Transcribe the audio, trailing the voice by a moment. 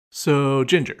So,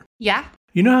 Ginger. Yeah?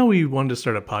 You know how we wanted to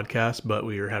start a podcast, but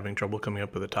we were having trouble coming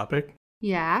up with a topic?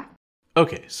 Yeah?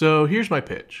 Okay, so here's my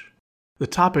pitch. The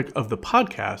topic of the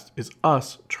podcast is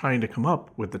us trying to come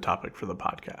up with the topic for the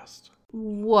podcast.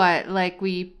 What, like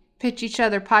we pitch each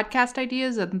other podcast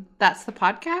ideas and that's the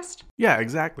podcast? Yeah,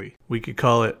 exactly. We could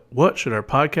call it, What Should Our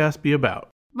Podcast Be About?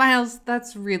 Miles,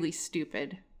 that's really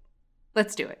stupid.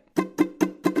 Let's do it.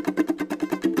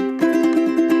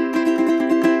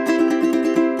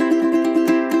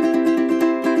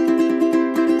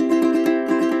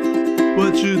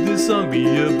 What should this song be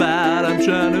about? I'm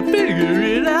trying to figure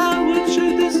it out. What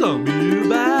should this song be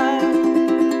about?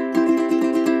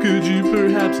 Could you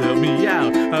perhaps help me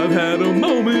out? I've had a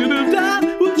moment of doubt.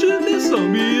 What should this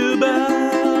song be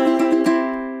about?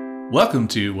 Welcome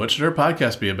to What Should Our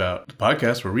Podcast Be About? The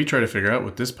podcast where we try to figure out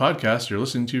what this podcast you're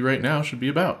listening to right now should be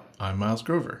about. I'm Miles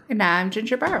Grover. And I'm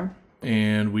Ginger Barham.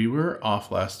 And we were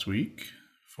off last week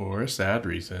for a sad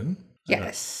reason.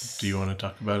 Yes. Do you want to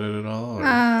talk about it at all?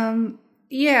 Or?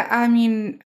 Yeah, I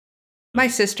mean, my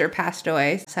sister passed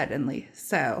away suddenly,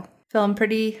 so feeling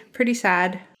pretty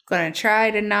sad. Gonna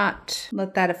try to not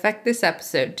let that affect this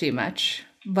episode too much.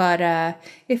 But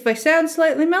if I sound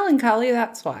slightly melancholy,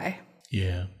 that's why.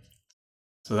 Yeah.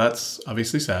 So that's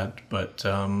obviously sad, but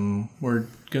we're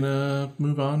gonna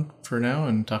move on for now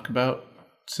and talk about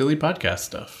silly podcast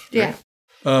stuff. Right?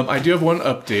 Yeah. I do have one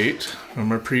update from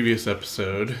our previous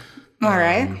episode. All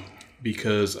right.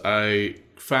 Because I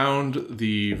found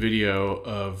the video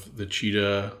of the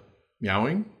cheetah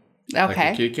meowing. Okay. Like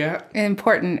a kitty cat. An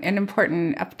important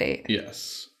update.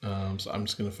 Yes. So I'm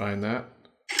just going to find that.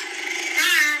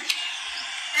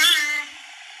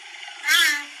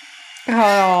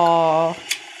 Oh.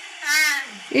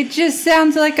 It just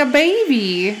sounds like a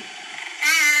baby.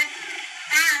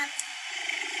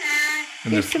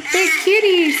 And it's a big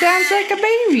kitty. Sounds like a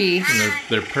baby. And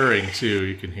they're purring too,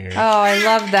 you can hear. Oh, I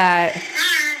love that.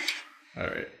 All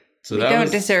right. So we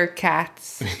don't deserve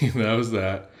cats. That was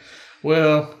that.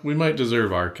 Well, we might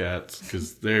deserve our cats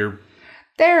because they're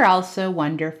also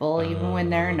wonderful even when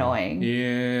they're annoying.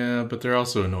 Yeah, but they're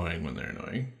also annoying when they're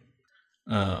annoying.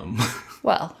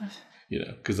 Well,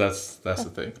 because that's the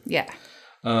thing. Yeah.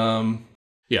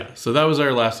 Yeah. So that was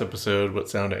our last episode. What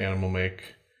sound do animal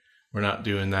make? We're not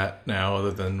doing that now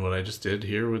other than what I just did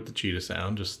here with the cheetah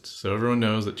sound, just so everyone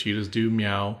knows that cheetahs do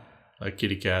meow like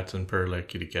kitty cats and purr like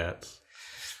kitty cats.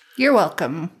 You're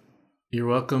welcome. You're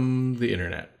welcome, the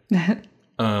internet.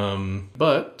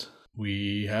 But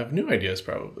we have new ideas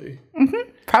probably. Mm-hmm.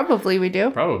 Probably we do.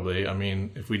 Probably. I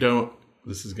mean, if we don't,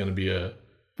 this is going to be a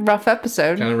rough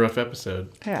episode. Kind of rough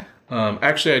episode. Yeah.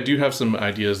 Actually, I do have some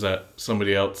ideas that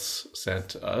somebody else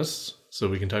sent us. So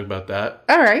we can talk about that.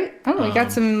 All right. Oh, we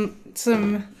got some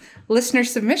listener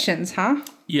submissions, huh?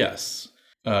 Yes.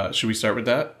 Should we start with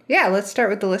that? Yeah, let's start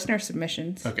with the listener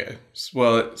submissions. Okay.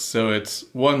 Well, so it's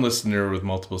one listener with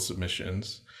multiple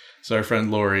submissions. So our friend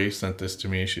Lori sent this to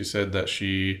me. She said that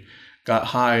she got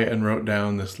high and wrote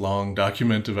down this long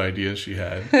document of ideas she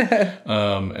had.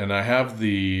 And I have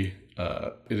it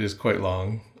is quite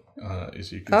long,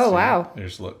 as you can see. Oh, wow.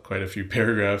 There's quite a few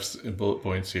paragraphs and bullet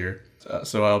points here.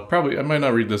 So I might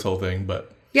not read this whole thing,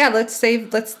 but yeah, let's save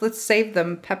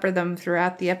them, pepper them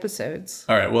throughout the episodes.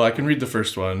 All right. Well, I can read the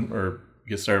first one or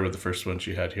get started with the first one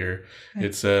she had here.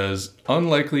 It says,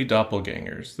 "Unlikely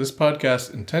doppelgängers. This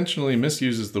podcast intentionally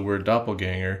misuses the word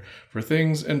doppelganger for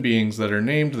things and beings that are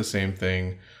named the same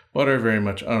thing, but are very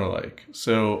much unalike.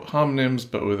 So homonyms,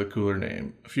 but with a cooler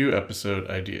name. A few episode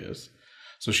ideas."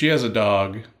 So she has a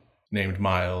dog named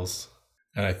Miles,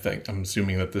 and I'm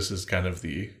assuming that this is kind of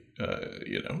the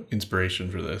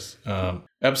inspiration for this.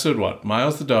 Episode 1,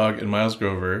 Miles the dog and Miles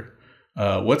Grover.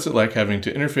 What's it like having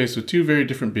to interface with two very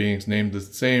different beings named the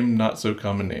same not so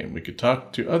common name? We could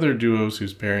talk to other duos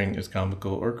whose pairing is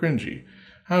comical or cringy.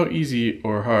 How easy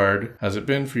or hard has it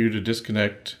been for you to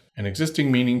disconnect an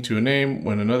existing meaning to a name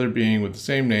when another being with the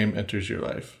same name enters your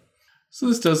life? So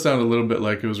this does sound a little bit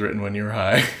like it was written when you were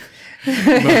high.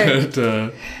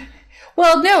 But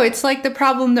well, no, it's like the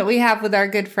problem that we have with our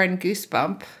good friend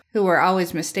Goosebump, who we're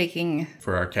always mistaking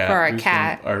for our cat.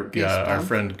 Our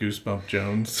friend Goosebump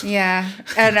Jones. Yeah,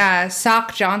 and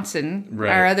Sock Johnson,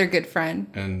 right. Our other good friend,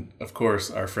 and of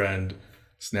course our friend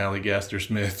Snallygaster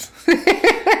Smith,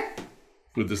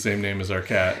 with the same name as our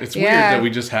cat. It's weird that we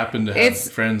just happen to have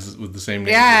friends with the same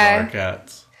names as our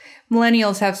cats.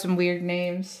 Millennials have some weird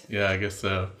names. Yeah, I guess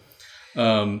so.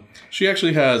 She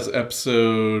actually has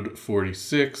episode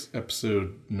 46,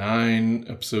 episode 9,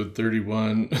 episode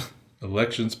 31,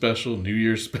 election special, New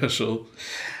Year's special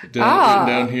written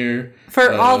down here. For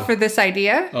this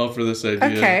idea? All for this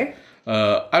idea. Okay.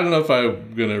 I don't know if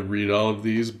I'm going to read all of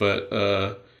these,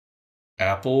 but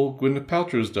Apple, Gwyneth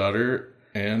Paltrow's daughter,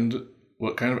 and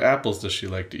what kind of apples does she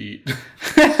like to eat?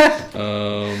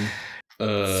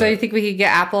 So you think we could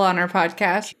get Apple on our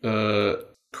podcast?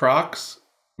 Crocs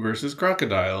versus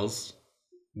crocodiles.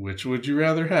 Which would you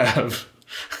rather have?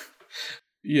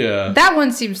 Yeah. That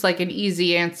one seems like an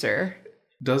easy answer.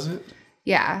 Does it?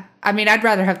 Yeah. I mean, I'd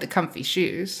rather have the comfy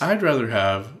shoes. I'd rather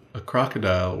have a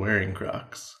crocodile wearing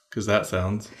Crocs, because that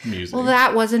sounds amusing. Well,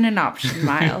 that wasn't an option,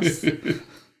 Miles.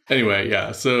 Anyway,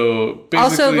 yeah, so basically...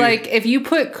 Also, like, if you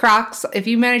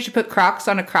manage to put Crocs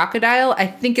on a crocodile, I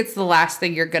think it's the last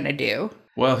thing you're going to do.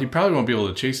 Well, he probably won't be able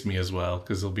to chase me as well,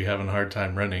 because he'll be having a hard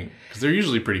time running, because they're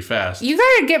usually pretty fast. You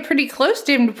got to get pretty close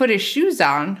to him to put his shoes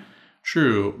on.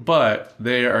 True, but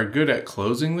they are good at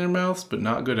closing their mouths, but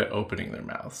not good at opening their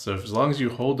mouths. So as long as you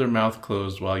hold their mouth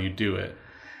closed while you do it,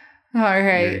 all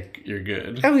right, you're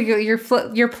good. Oh,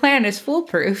 your plan is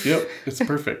foolproof. Yep, it's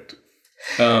perfect.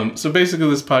 So basically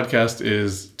this podcast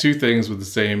is two things with the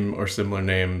same or similar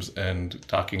names and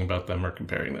talking about them or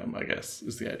comparing them, I guess,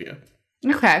 is the idea.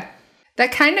 Okay.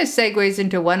 That kind of segues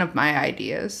into one of my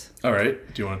ideas. All right.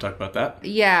 Do you want to talk about that?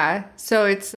 Yeah.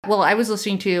 So I was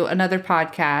listening to another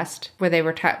podcast where they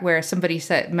were where somebody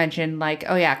mentioned like,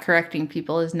 oh yeah, correcting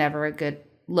people is never a good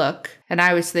look. And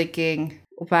I was thinking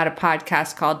about a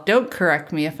podcast called Don't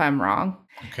Correct Me If I'm Wrong.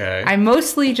 Okay. I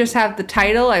mostly just have the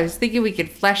title. I was thinking we could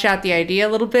flesh out the idea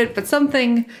a little bit, but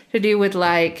something to do with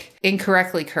like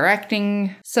incorrectly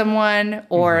correcting someone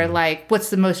or like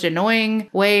what's the most annoying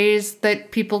ways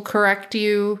that people correct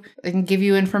you and give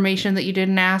you information that you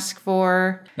didn't ask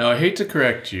for. Now, I hate to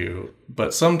correct you,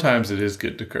 but sometimes it is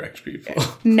good to correct people.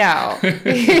 No.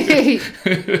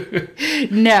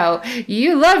 No.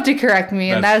 You love to correct me,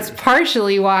 and that's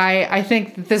partially why I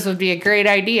think that this would be a great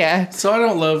idea. So I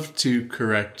don't love to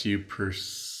correct you per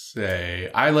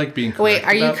se. I like being correct. Wait,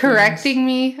 are you correcting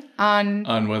me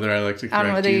on whether I like to correct you?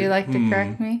 On whether you like to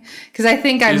correct me? Because I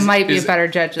think I might be a better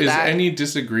judge of that. Is any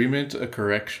disagreement a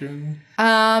correction?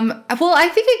 Well, I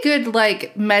think a good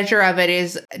like measure of it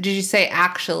is, did you say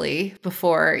actually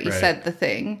before you said the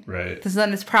thing? Right. Because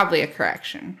then it's probably a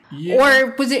correction. Yeah.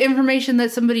 Or was it information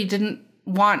that somebody didn't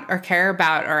want or care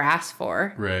about or ask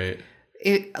for? Right.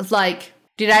 It like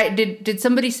did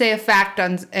somebody say a fact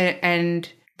on and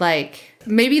like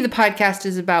maybe the podcast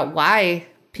is about why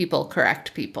people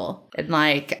correct people and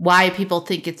like why people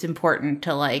think it's important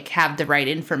to like have the right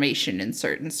information in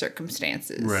certain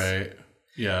circumstances. Right.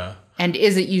 Yeah. And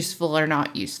is it useful or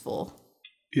not useful?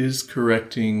 Is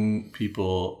correcting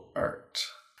people art?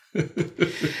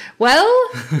 Well,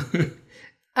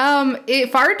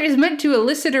 if art is meant to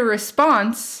elicit a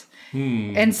response,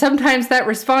 and sometimes that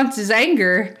response is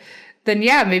anger, then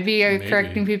yeah, maybe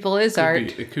correcting people is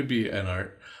art. It could be an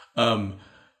art.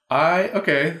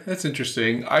 Okay, that's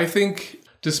interesting. I think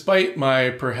despite my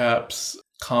perhaps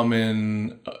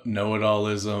common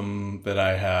know-it-allism that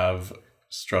I have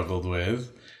struggled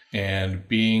with and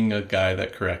being a guy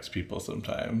that corrects people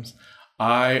sometimes,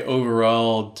 I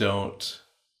overall don't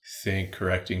think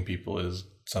correcting people is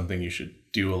something you should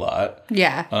do a lot.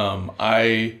 Yeah.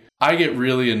 I get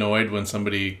really annoyed when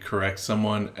somebody corrects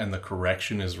someone and the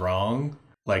correction is wrong.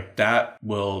 Like that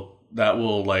will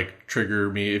like trigger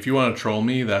me. If you want to troll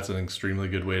me, that's an extremely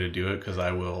good way to do it because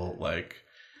I will I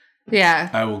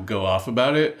will go off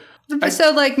about it.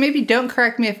 So like maybe Don't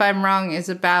Correct Me If I'm Wrong is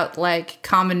about like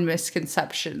common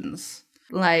misconceptions,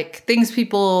 like things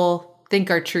people think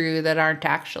are true that aren't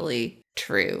actually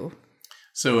true.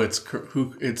 So it's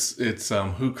who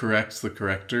corrects the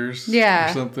correctors,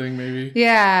 or something maybe.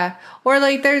 Yeah, or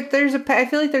like I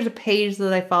feel like there's a page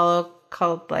that I follow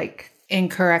called like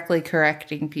Incorrectly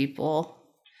Correcting People,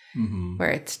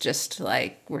 where it's just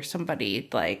like where somebody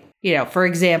like, you know, for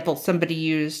example, somebody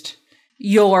used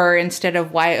your instead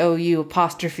of YOU''RE.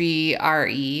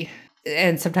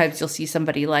 And sometimes you'll see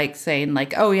somebody like saying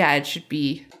like, oh yeah, it should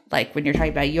be like when you're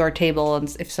talking about your table.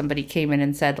 And if somebody came in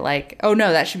and said like, oh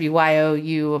no, that should be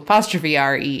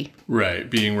YOU''RE. Right.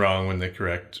 Being wrong when they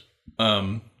correct.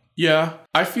 Yeah.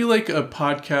 I feel like a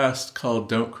podcast called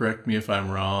Don't Correct Me If I'm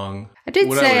Wrong. I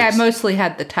did say I mostly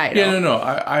had the title. Yeah, no.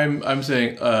 I'm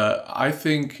saying, I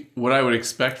think what I would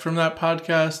expect from that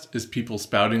podcast is people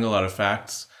spouting a lot of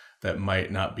facts that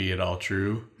might not be at all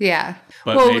true. Yeah.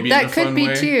 But well, maybe that could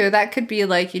be too. That could be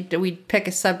like we'd pick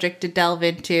a subject to delve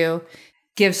into,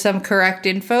 give some correct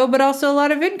info, but also a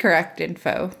lot of incorrect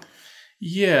info.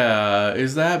 Yeah.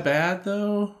 Is that bad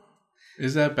though?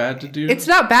 Is that bad to do? It's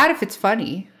not bad if it's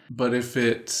funny. But if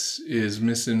it is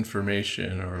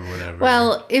misinformation or whatever.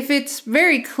 Well, if it's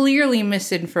very clearly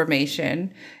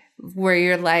misinformation, where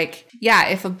you're like, yeah,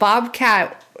 if a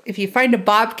bobcat if you find a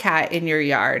bobcat in your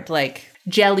yard, like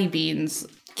jelly beans,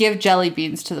 give jelly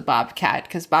beans to the bobcat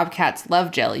because bobcats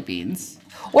love jelly beans.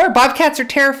 Or bobcats are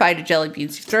terrified of jelly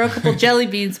beans. You throw a couple jelly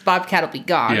beans, bobcat will be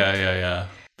gone. Yeah.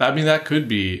 I mean, that could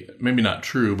be maybe not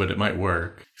true, but it might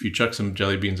work. If you chuck some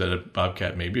jelly beans at a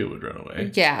bobcat, maybe it would run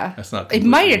away. Yeah. That's not. It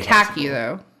might attack impossible. you,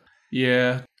 though.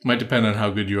 Yeah. Might depend on how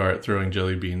good you are at throwing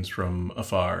jelly beans from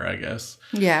afar, I guess.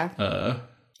 Yeah.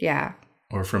 Yeah.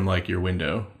 Or from like your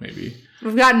window, maybe.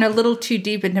 We've gotten a little too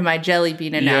deep into my jelly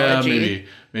bean analogy. Yeah,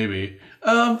 maybe.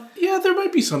 Yeah, there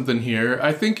might be something here.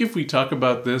 I think if we talk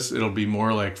about this, it'll be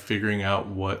more like figuring out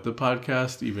what the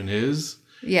podcast even is.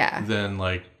 Yeah. Than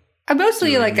like.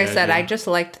 Mostly, like I said, I just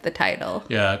liked the title.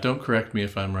 Yeah, don't correct me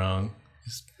if I'm wrong.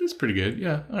 It's pretty good.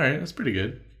 Yeah, all right, that's pretty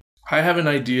good. I have an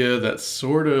idea that's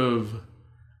sort of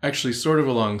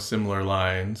along similar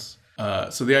lines.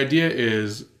 So the idea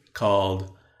is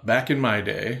called Back in My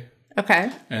Day.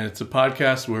 Okay. And it's a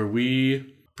podcast where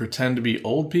we pretend to be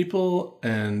old people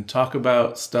and talk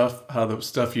about stuff, how the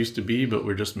stuff used to be, but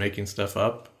we're just making stuff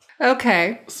up.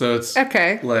 Okay. So it's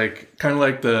like kind of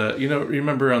like the,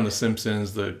 remember on The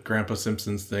Simpsons, the Grandpa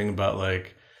Simpsons thing about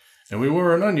like, and we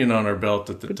wore an onion on our belt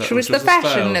at the time. Which was the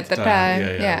fashion at the time.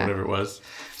 Yeah, whatever it was.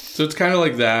 So it's kind of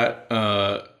like that.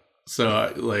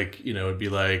 It'd be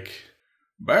like,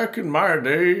 back in my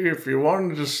day, if you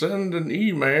wanted to send an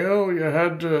email, you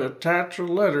had to attach a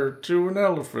letter to an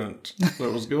elephant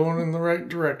that was going in the right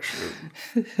direction.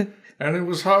 And it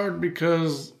was hard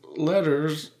because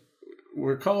letters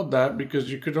were called that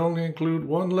because you could only include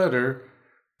one letter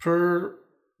per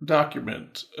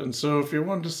document. And so if you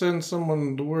wanted to send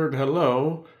someone the word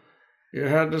hello, you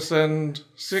had to send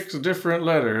 6 different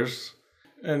letters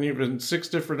and even 6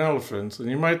 different elephants. And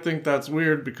you might think that's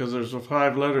weird because there's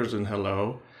 5 letters in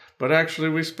hello, but actually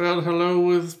we spelled hello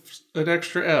with an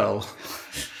extra L.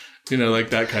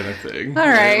 Like that kind of thing. All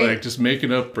right. Like just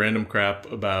making up random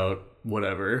crap about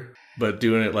whatever, but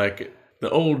doing it like the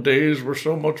old days were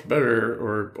so much better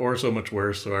or so much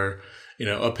worse, or,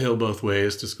 uphill both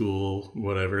ways to school,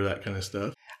 whatever, that kind of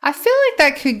stuff. I feel like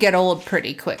that could get old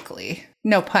pretty quickly.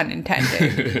 No pun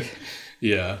intended.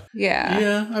 Yeah.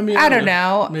 Yeah. I mean, I don't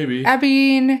know. Maybe. I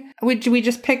mean, would we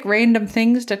just pick random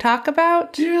things to talk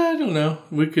about? Yeah, I don't know.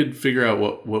 We could figure out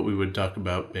what we would talk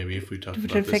about maybe if we talked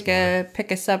about this more.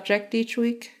 Pick a subject each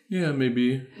week? Yeah,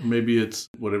 maybe. Maybe it's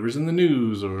whatever's in the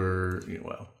news or,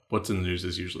 what's in the news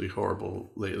is usually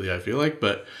horrible lately, I feel like.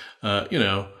 But,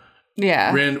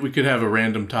 Yeah. We could have a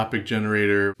random topic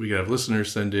generator. We could have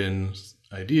listeners send in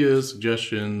ideas,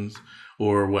 suggestions,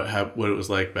 or what it was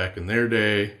like back in their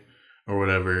day or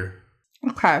whatever.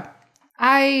 Okay.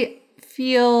 I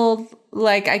feel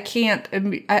like I can't.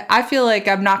 I feel like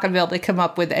I'm not going to be able to come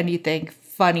up with anything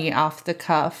funny off the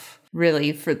cuff,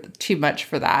 really, for too much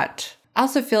for that. I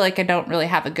also feel like I don't really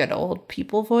have a good old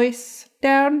people voice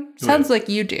down. Sounds like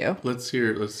you do. Let's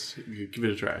give it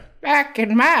a try. Back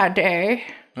in my day.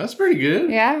 That's pretty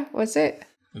good. Yeah, was it?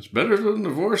 It's better than the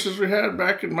voices we had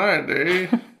back in my day.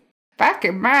 Back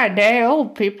in my day,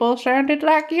 old people sounded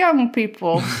like young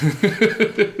people.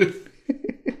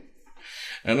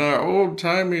 And our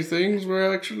old-timey things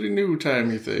were actually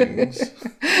new-timey things.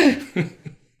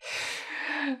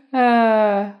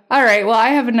 All right, well, I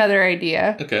have another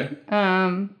idea. Okay.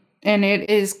 And it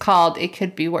is called It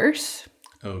Could Be Worse.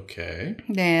 Okay.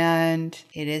 And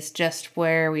it is just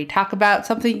where we talk about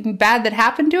something bad that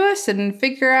happened to us and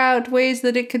figure out ways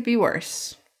that it could be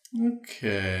worse.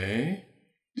 Okay.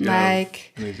 Do you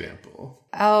like have an example?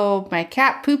 Oh, my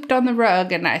cat pooped on the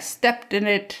rug and I stepped in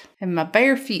it in my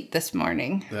bare feet this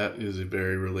morning. That is a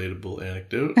very relatable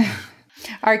anecdote.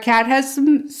 Our cat has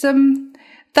some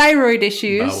thyroid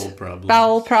issues.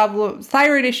 Bowel problems.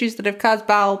 Thyroid issues that have caused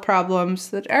bowel problems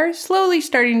that are slowly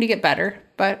starting to get better,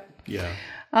 but yeah.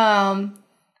 And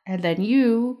then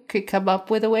you could come up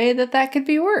with a way that could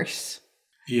be worse.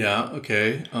 Yeah,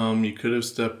 okay. You could have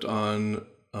stepped on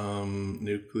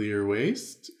nuclear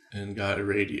waste and got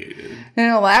irradiated.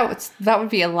 No, that would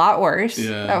be a lot worse.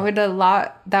 Yeah.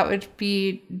 That would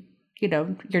be,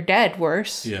 you're dead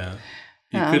worse. Yeah.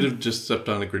 You could have just stepped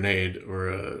on a grenade or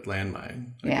a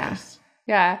landmine, I guess.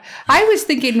 Yeah. I was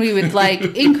thinking we would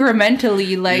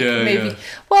incrementally maybe. Yeah.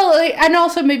 Well, and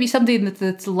also maybe something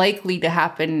that's likely to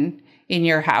happen in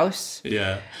your house.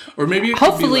 Yeah. Or maybe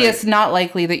hopefully it's not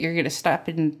likely that you're going to step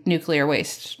in nuclear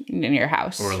waste in your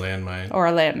house. Or a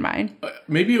landmine.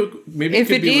 Maybe if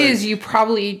it is, you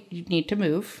probably need to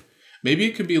move. Maybe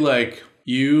it could be like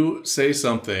you say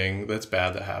something that's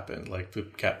bad that happened, like the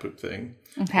cat poop thing.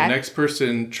 Okay. The next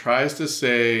person tries to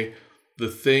say the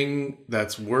thing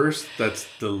that's worse, that's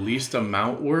the least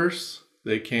amount worse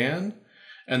they can.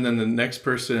 And then the next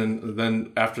person,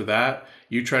 then after that,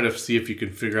 you try to see if you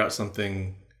can figure out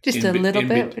something just a little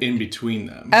bit in between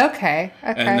them. Okay.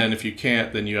 And then if you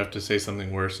can't, then you have to say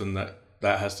something worse, and that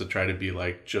has to try to be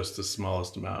like just the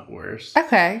smallest amount worse.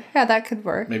 Okay. Yeah, that could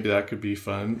work. Maybe that could be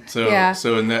fun. So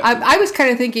in that, I was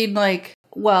kind of thinking like,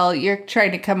 well, you're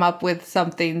trying to come up with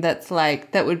something that's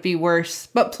like, that would be worse,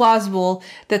 but plausible,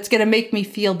 that's going to make me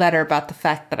feel better about the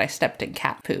fact that I stepped in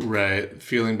cat poop. Right.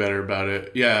 Feeling better about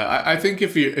it. Yeah. I think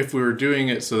if we were doing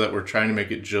it so that we're trying to make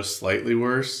it just slightly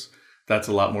worse, that's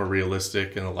a lot more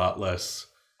realistic and a lot less.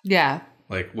 Yeah.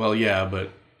 Like, well, yeah,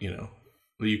 but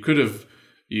you could have,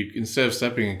 instead of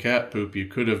stepping in cat poop, you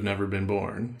could have never been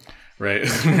born. Right.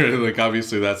 Like,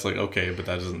 obviously that's like, okay, but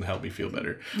that doesn't help me feel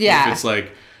better. Yeah. But if it's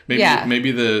like,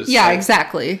 maybe the... Yeah,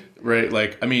 exactly. Right,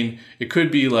 like, I mean, it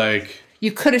could be like...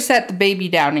 You could have set the baby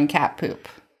down in cat poop.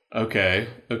 Okay,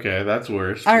 that's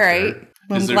worse. All right. Sure.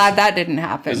 I'm glad that didn't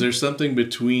happen. Is there something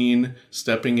between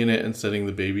stepping in it and setting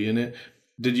the baby in it?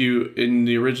 In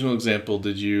the original example,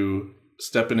 did you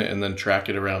step in it and then track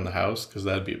it around the house? Because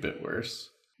that'd be a bit worse.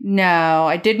 No,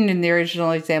 I didn't in the original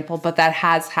example, but that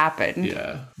has happened.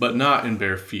 Yeah, but not in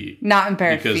bare feet. Not in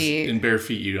bare because feet. In bare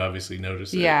feet, you obviously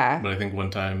notice it. Yeah. But I think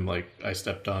one time, like, I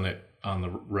stepped on it on the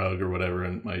rug or whatever,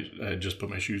 and I had just put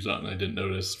my shoes on, and I didn't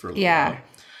notice for a little while.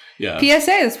 Yeah. PSA,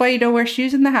 that's why you don't wear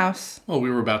shoes in the house. Well, we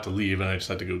were about to leave, and I just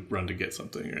had to go run to get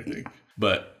something, I think.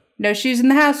 But... No shoes in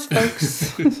the house,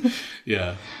 folks.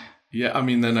 Yeah. Yeah, I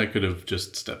mean, then I could have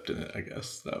just stepped in it, I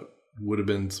guess. That would have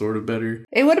been sort of better.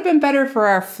 It would have been better for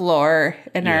our floor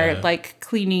and our like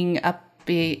cleaning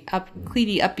uppy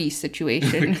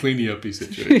situation. Cleaning uppy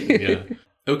situation, yeah.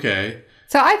 Okay.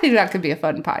 So I think that could be a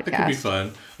fun podcast. It could be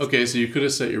fun. Okay, so you could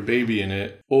have set your baby in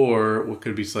it, or what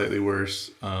could be slightly worse,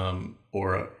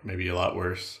 or maybe a lot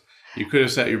worse. You could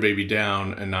have set your baby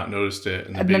down and not noticed it,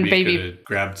 and the baby could have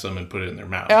grabbed some and put it in their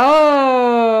mouth.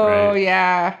 Oh, right?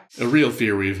 Yeah. A real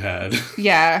fear we've had.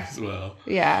 Yeah. As well.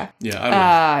 Yeah.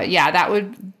 Yeah. Yeah, that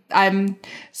would... I'm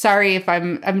sorry if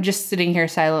I'm just sitting here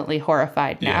silently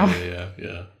horrified now.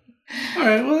 Yeah. All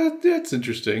right, well, that's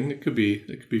interesting. It could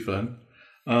be fun.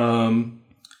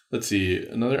 Let's see.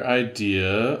 Another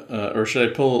idea, or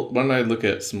should I why don't I look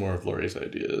at some more of Lori's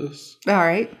ideas? All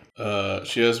right.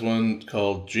 She has one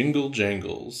called Jingle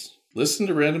Jangles. Listen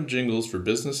to random jingles for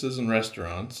businesses and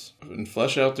restaurants and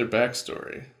flesh out their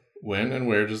backstory. When and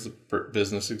where does the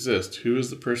business exist? Who is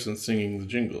the person singing the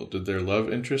jingle? Did their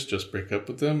love interest just break up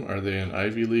with them? Are they an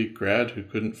Ivy League grad who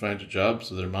couldn't find a job,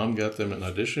 so their mom got them an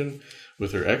audition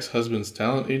with her ex-husband's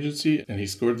talent agency and he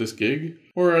scored this gig?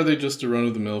 Or are they just a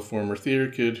run-of-the-mill former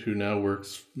theater kid who now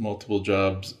works multiple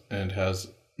jobs and has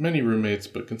many roommates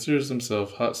but considers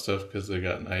themselves hot stuff because they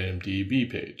got an IMDb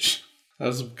page? That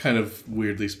was kind of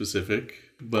weirdly specific,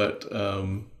 but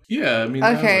yeah, I mean...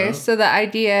 Okay, so the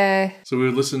idea... So we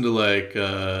would listen to like...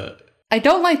 I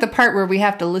don't like the part where we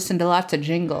have to listen to lots of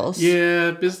jingles.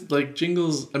 Yeah, like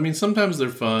jingles, I mean, sometimes they're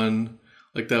fun.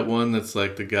 Like that one that's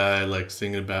like the guy like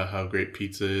singing about how great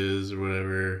pizza is or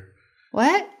whatever.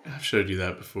 What? I've showed you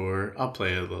that before. I'll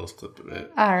play a little clip of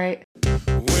it. All right.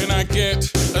 When I get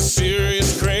a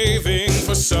serious craving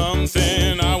for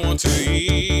something I want to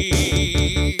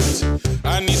eat,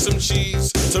 I need some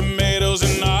cheese, tomatoes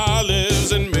and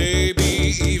olives, and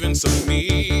maybe even some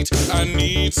meat. I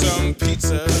need some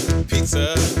pizza,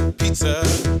 pizza, pizza,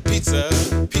 pizza,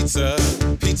 pizza,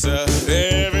 pizza.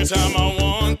 Every time I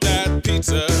want that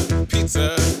pizza,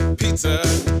 pizza, pizza,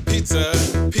 pizza,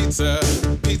 pizza,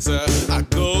 pizza, I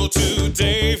go to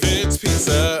David's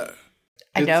Pizza.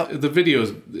 The video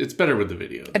is, it's better with the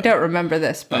video, though. I don't remember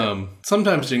this, but...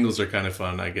 sometimes jingles are kind of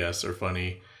fun, I guess, or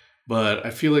funny. But I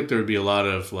feel like there would be a lot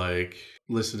of, like,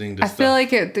 listening to stuff. I feel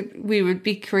like we would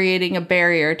be creating a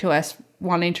barrier to us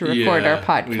wanting to record our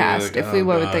podcast if we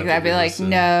went with things. I'd be like,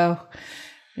 no.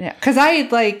 Yeah, because I,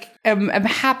 like, am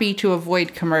happy to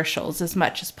avoid commercials as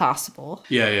much as possible.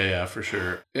 Yeah, for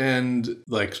sure. And,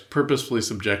 like, purposefully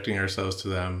subjecting ourselves to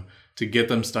them to get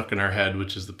them stuck in our head,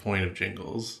 which is the point of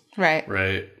jingles.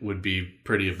 Right, would be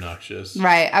pretty obnoxious.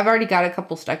 Right, I've already got a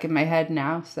couple stuck in my head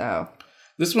now, so...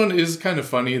 This one is kind of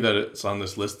funny that it's on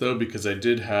this list, though, because I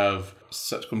did have,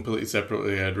 completely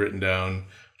separately, I had written down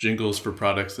jingles for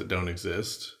products that don't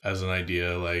exist as an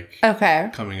idea, like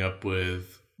coming up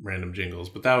with random jingles.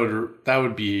 But that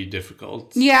would be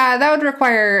difficult. Yeah, that would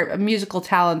require a musical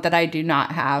talent that I do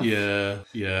not have. Yeah.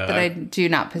 That I do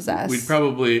not possess. We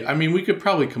could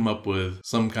probably come up with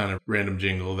some kind of random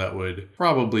jingle that would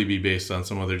probably be based on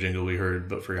some other jingle we heard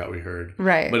but forgot we heard.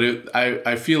 Right. But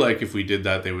I feel like if we did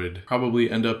that, they would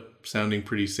probably end up sounding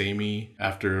pretty samey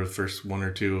after the first one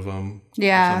or two of them.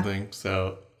 Yeah. Or something.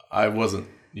 So I wasn't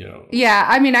Yeah,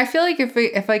 I mean, I feel like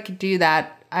if I could do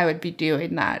that, I would be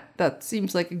doing that. That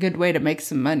seems like a good way to make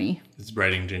some money. It's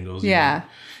writing jingles. Yeah.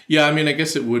 Yeah, I mean, I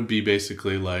guess it would be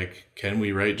basically like, can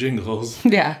we write jingles?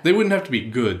 Yeah. They wouldn't have to be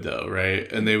good though,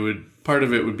 right? And part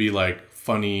of it would be like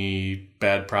funny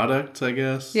bad products, I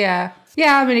guess. Yeah.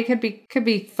 Yeah, I mean, it could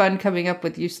be fun coming up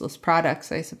with useless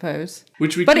products, I suppose.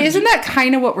 But isn't that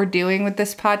kind of what we're doing with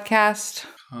this podcast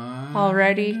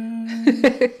already?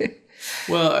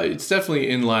 Well, it's definitely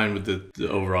in line with the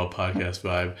overall podcast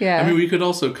vibe. Yeah. I mean, we could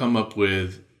also come up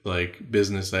with like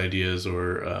business ideas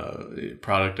or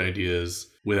product ideas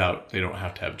they don't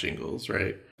have to have jingles,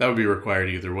 right? That would be required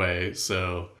either way.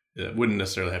 So it wouldn't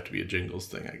necessarily have to be a jingles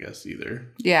thing, I guess,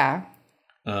 either. Yeah.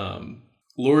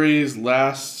 Lori's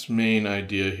last main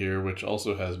idea here, which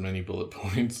also has many bullet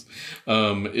points,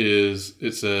 is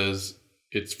it says,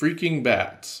 it's Freaking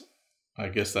Bats. I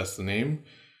guess that's the name.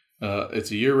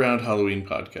 It's a year-round Halloween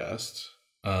podcast,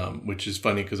 which is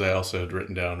funny because I also had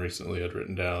written down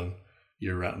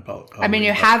year-round Halloween I mean,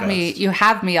 you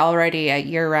have me already at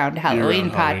year-round Halloween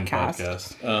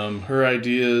podcast. Her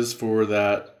ideas for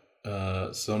that,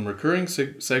 some recurring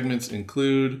segments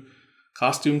include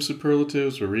costume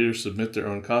superlatives, where readers submit their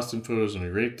own costume photos and we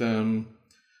rate them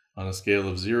on a scale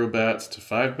of 0 bats to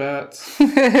 5 bats.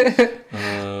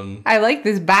 I like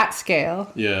this bat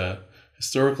scale. Yeah.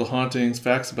 Historical hauntings,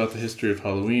 facts about the history of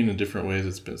Halloween and different ways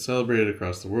it's been celebrated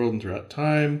across the world and throughout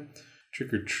time.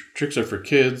 Tricks are for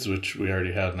kids, which we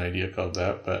already had an idea called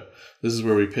that, but this is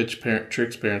where we pitch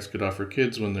tricks parents could offer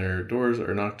kids when their doors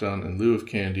are knocked on in lieu of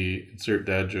candy. Insert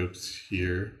dad jokes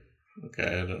here. Okay,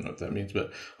 I don't know what that means,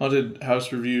 but haunted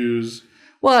house reviews.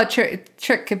 Well, a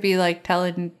trick could be like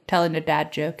telling a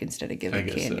dad joke instead of giving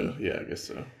candy. So. Yeah, I guess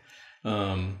so.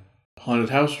 Haunted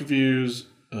house reviews,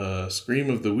 Scream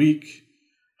of the Week,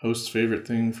 host's favorite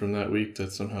thing from that week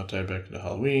that's somehow tied back into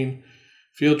Halloween.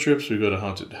 Field trips, we go to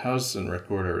haunted house and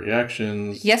record our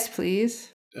reactions. Yes,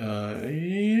 please. Yeah,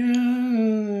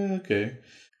 okay.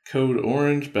 Code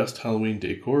Orange, best Halloween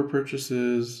decor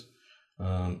purchases.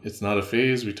 It's not a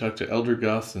phase. We talked to elder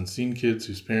goths and scene kids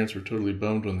whose parents were totally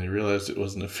bummed when they realized it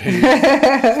wasn't a phase.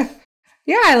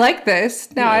 Yeah, I like this.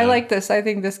 No, yeah. I like this. I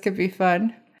think this could be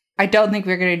fun. I don't think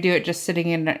we're going to do it just sitting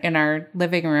in our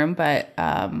living room, but...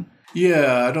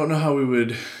 yeah, I don't know how we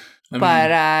would...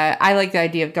 I like the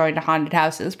idea of going to haunted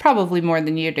houses, probably more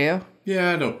than you do.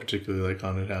 Yeah, I don't particularly like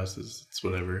haunted houses. It's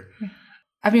whatever.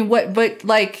 I mean,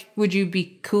 would you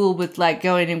be cool with, like,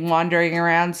 going and wandering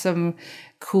around some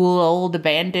cool old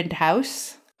abandoned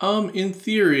house? In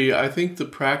theory, I think the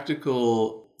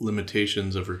practical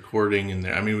limitations of recording in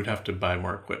there, I mean, we'd have to buy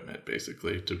more equipment,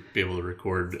 basically, to be able to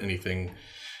record anything of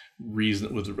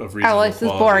reasonable quality. Oh, this is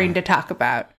boring to talk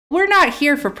about. We're not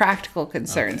here for practical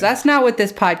concerns. Okay. That's not what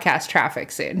this podcast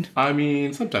traffics in. I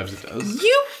mean, sometimes it does.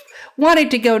 You wanted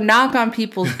to go knock on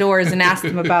people's doors and ask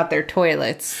them about their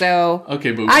toilets, so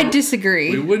okay, but I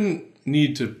disagree. We wouldn't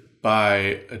need to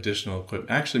buy additional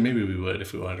equipment. Actually, maybe we would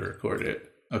if we wanted to record it.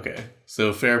 Okay,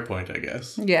 so fair point, I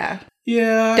guess. Yeah.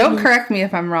 Yeah. Don't correct me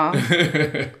if I'm wrong.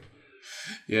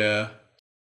 Yeah.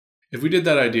 If we did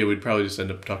that idea, we'd probably just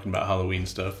end up talking about Halloween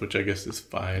stuff, which I guess is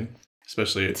fine.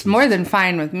 Especially it's more than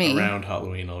fine with me. Around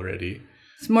Halloween already.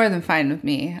 It's more than fine with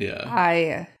me.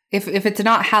 Yeah. If it's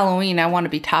not Halloween, I want to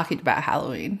be talking about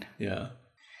Halloween. Yeah.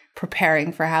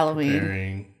 Preparing for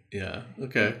Halloween. Yeah.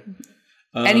 Okay.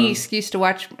 Any excuse to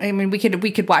watch. I mean, we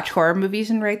could watch horror movies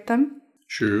and rate them.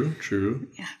 True.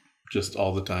 Yeah. Just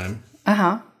all the time.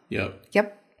 Uh-huh.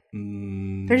 Yep.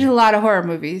 There's a lot of horror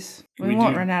movies. We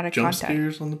won't run out of content. Jump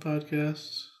scares on the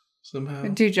podcast somehow? We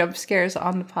do jump scares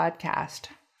on the podcast.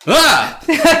 Ah!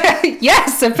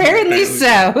 Yes, apparently so.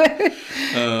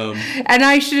 And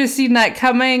I should have seen that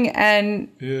coming, and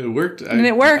yeah, it worked.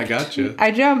 It worked. I got you.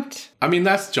 I jumped. I mean,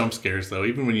 that's jump scares, though.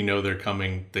 Even when you know they're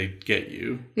coming, they get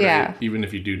you. Right? Yeah. Even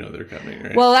if you do know they're coming,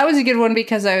 right? Well, that was a good one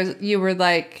because you were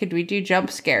like, could we do jump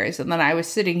scares? And then I was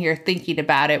sitting here thinking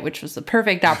about it, which was the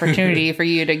perfect opportunity for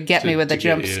you to get me with a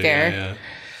jump scare.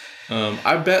 Yeah.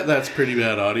 I bet that's pretty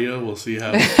bad audio. We'll see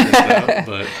how it turns out,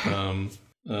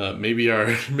 but maybe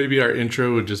our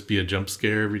intro would just be a jump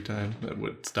scare every time. That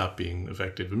would stop being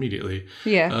effective immediately.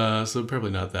 Yeah. So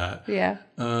probably not that. Yeah.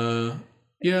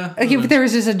 Yeah. Like if there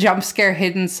was just a jump scare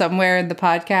hidden somewhere in the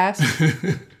podcast.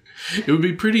 It would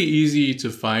be pretty easy to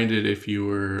find it if you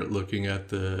were looking at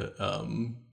the,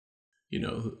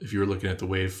 if you were looking at the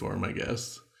waveform, I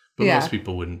guess. But most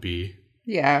people wouldn't be.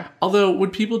 Yeah. Although,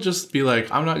 would people just be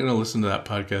like, I'm not going to listen to that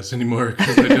podcast anymore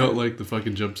because I don't like the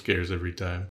fucking jump scares every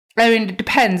time? I mean, it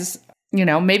depends.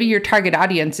 Maybe your target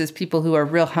audience is people who are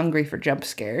real hungry for jump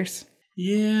scares.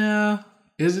 Yeah.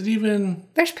 Is it even...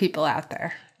 There's people out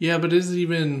there. Yeah, but is it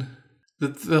even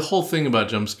the whole thing about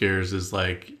jump scares is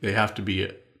like they have to be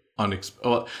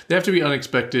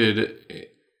unexpected.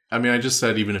 I mean, I just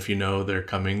said even if you know they're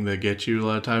coming, they get you a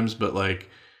lot of times. But like,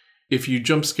 if you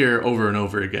jump scare over and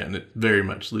over again, it very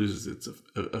much loses its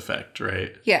effect,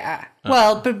 right? Yeah.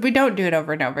 Well, but we don't do it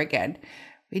over and over again.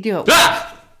 We do it.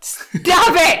 Stop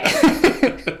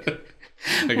it!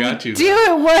 I got you. Do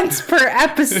it once per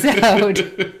episode.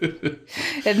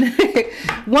 And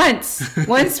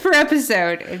once per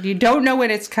episode, and you don't know when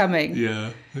it's coming.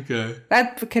 Yeah. Okay.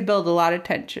 That could build a lot of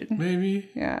tension. Maybe.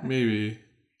 Yeah. Maybe.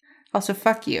 Also,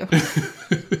 fuck you.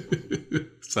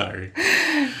 Sorry.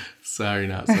 Sorry,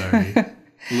 not sorry. A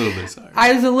little bit sorry.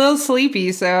 I was a little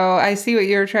sleepy, so I see what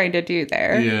you were trying to do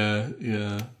there. Yeah.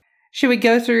 Yeah. Should we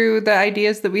go through the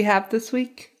ideas that we have this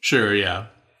week? Sure. Yeah.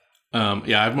 I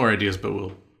have more ideas, but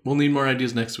we'll need more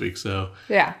ideas next week. So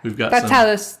yeah, we've got. That's how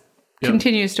this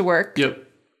continues to work. Yep.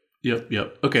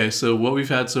 Okay, so what we've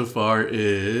had so far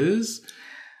is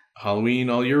Halloween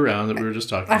all year round that we were just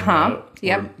talking about.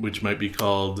 Yep. Which might be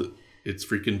called It's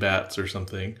Freaking Bats or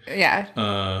something.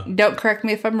 Yeah. Don't correct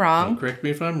me if I'm wrong. Don't correct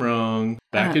me if I'm wrong.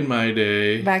 Back in my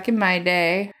day.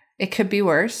 It could be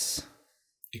worse.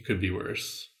 It could be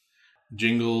worse.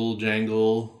 Jingle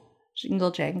Jangle.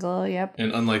 Jingle Jangle, yep.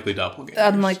 And Unlikely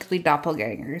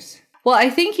Doppelgängers. Well,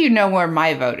 I think you know where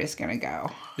my vote is going to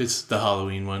go. It's the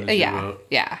Halloween one.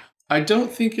 Yeah. I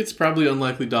don't think it's probably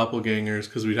Unlikely Doppelgängers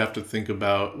because we'd have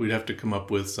to come up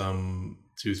with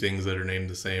two things that are named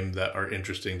the same that are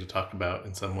interesting to talk about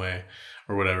in some way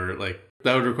or whatever. Like,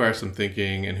 that would require some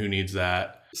thinking, and who needs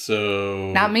that?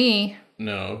 So... Not me.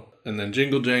 No. And then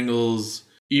Jingle Jangles...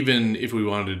 Even if we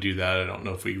wanted to do that, I don't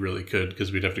know if we really could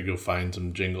because we'd have to go find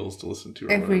some jingles to listen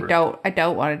to. I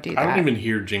don't want to do that. I don't even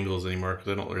hear jingles anymore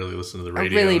because I don't really listen to the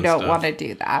radio. I really don't want to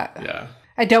do that. Yeah.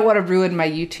 I don't want to ruin my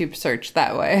YouTube search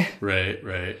that way.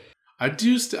 Right. I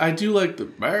do like the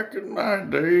back in my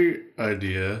day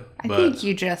idea.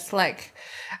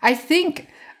 I think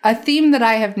a theme that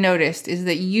I have noticed is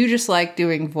that you just like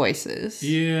doing voices.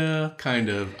 Yeah, kind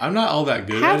of. I'm not all that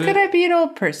good at it. How could I be an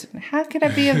old person? How could I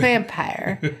be a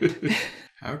vampire?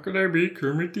 How could I be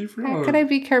Kermit the Frog? How could I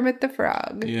be Kermit the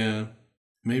Frog? Yeah.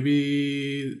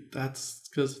 Maybe that's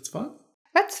because it's fun?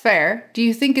 That's fair. Do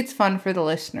you think it's fun for the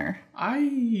listener?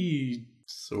 I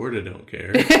sort of don't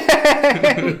care.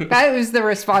 That was the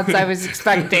response I was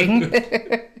expecting.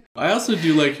 I also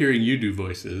do like hearing you do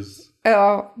voices.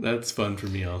 Oh. That's fun for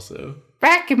me also.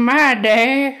 Back in my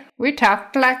day, we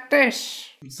talked like this.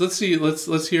 So let's see.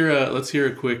 Let's hear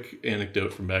a quick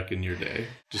anecdote from back in your day.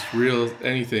 Just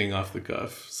anything off the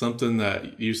cuff. Something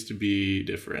that used to be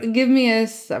different. Give me a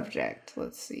subject.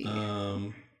 Let's see.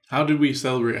 How did we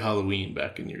celebrate Halloween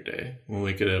back in your day? When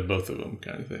we could have both of them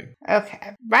kind of thing.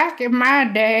 Okay. Back in my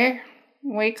day,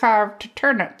 we carved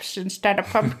turnips instead of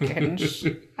pumpkins.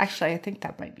 Actually, I think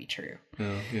that might be true.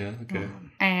 Oh, yeah, okay.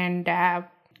 And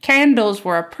candles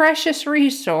were a precious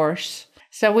resource,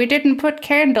 so we didn't put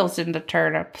candles in the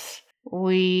turnips.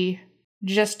 We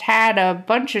just had a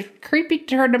bunch of creepy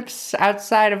turnips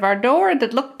outside of our door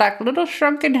that looked like little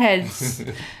shrunken heads.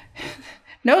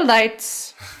 No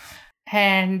lights.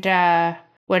 And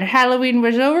when Halloween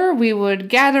was over, we would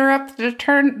gather up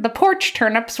the porch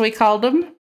turnips, we called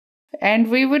them,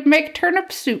 and we would make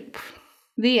turnip soup.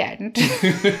 The end.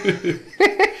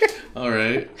 All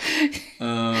right.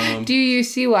 Do you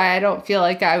see why I don't feel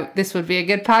like this would be a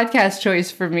good podcast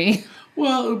choice for me?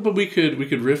 Well, but we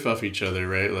could riff off each other,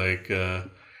 right? Like,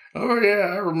 oh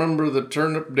yeah, I remember the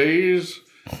turnip days.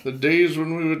 The days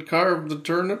when we would carve the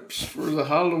turnips for the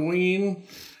Halloween.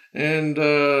 And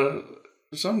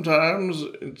sometimes,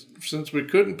 since we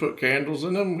couldn't put candles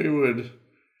in them, we would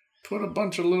put a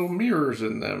bunch of little mirrors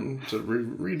in them to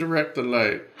redirect the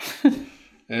light.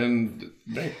 And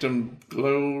make them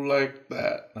glow like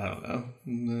that. I don't know.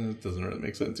 It doesn't really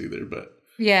make sense either, but...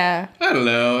 Yeah. I don't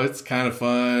know. It's kind of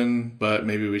fun, but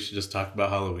maybe we should just talk about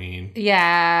Halloween.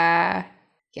 Yeah.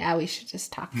 Yeah, we should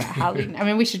just talk about Halloween. I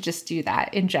mean, we should just do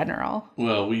that in general.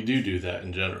 Well, we do that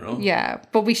in general. Yeah,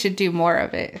 but we should do more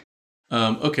of it.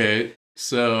 Okay,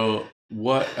 so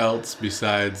what else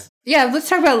besides... Yeah, let's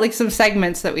talk about like some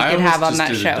segments that we could have on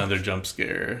that show. I another jump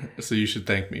scare, so you should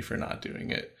thank me for not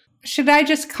doing it. Should I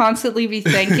just constantly be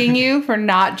thanking you for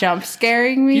not jump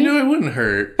scaring me? You know, it wouldn't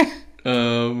hurt.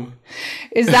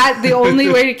 Is that the only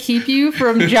way to keep you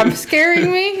from jump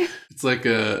scaring me? It's like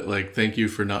thank you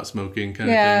for not smoking kind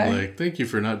of thing. Like, thank you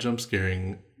for not jump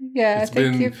scaring Yeah, It's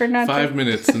thank been you for not 5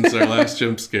 minutes since our last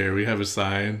jump scare. We have a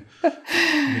sign. We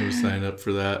have a sign up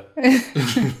for that.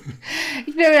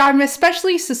 I'm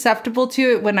especially susceptible to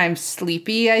it when I'm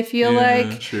sleepy, I feel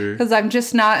like. Sure. Because I'm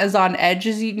just not as on edge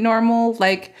as normal.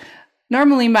 Like,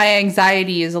 normally my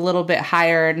anxiety is a little bit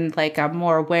higher and, like, I'm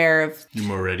more aware of You're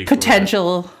more ready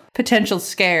potential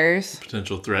scares.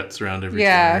 Potential threats around every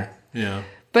corner. Yeah.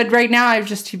 But right now I'm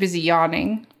just too busy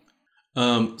yawning.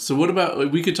 So what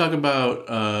about, we could talk about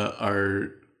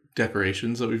our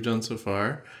decorations that we've done so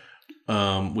far.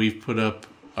 We've put up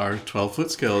our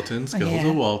 12-foot skeleton,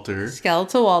 Skeletal Walter.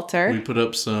 Skeletal Walter. We put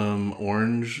up some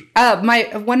orange.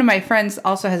 One of my friends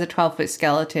also has a 12-foot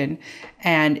skeleton,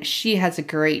 and she has a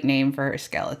great name for her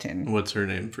skeleton. What's her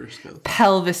name for skeleton?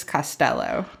 Pelvis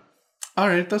Costello. All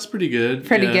right, that's pretty good.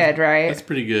 Pretty good, right? That's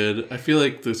pretty good. I feel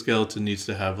like the skeleton needs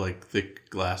to have like thick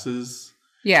glasses.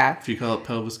 Yeah. If you call it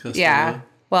Pelvis Costello. Yeah.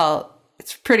 Well,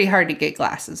 it's pretty hard to get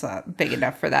glasses big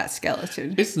enough for that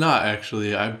skeleton. It's not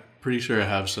actually. I'm pretty sure I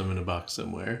have some in a box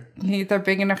somewhere. They're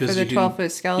big enough for the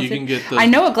 12-foot skeleton. You can get those, I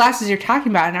know what glasses you're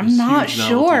talking about, and I'm not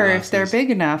sure if they're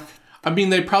big enough. I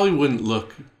mean, they probably wouldn't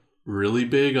look really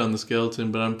big on the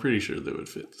skeleton, but I'm pretty sure they would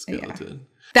fit the skeleton.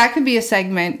 Yeah. That could be a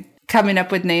segment, coming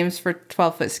up with names for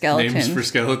 12-foot skeletons. Names for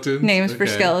skeletons? Names for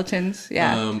skeletons,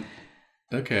 yeah.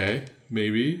 Okay,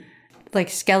 maybe. Like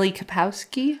Skelly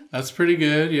Kapowski? That's pretty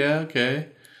good, yeah, okay.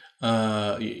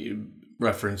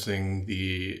 Referencing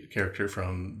the character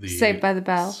from the Saved by the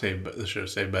Bell. The show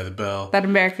Saved by the Bell. That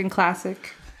American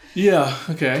classic. Yeah,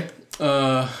 okay.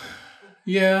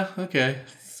 Yeah, okay.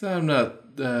 So I'm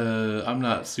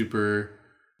not super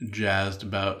jazzed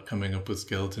about coming up with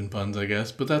skeleton puns, I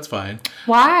guess, but that's fine.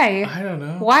 Why? I don't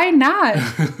know. Why not?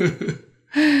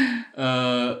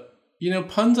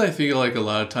 Puns I feel like a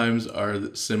lot of times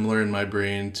are similar in my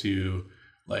brain to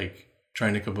like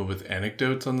trying to come up with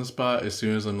anecdotes on the spot. As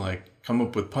soon as I'm like, come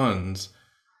up with puns,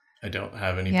 I don't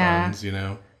have any puns,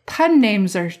 Pun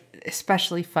names are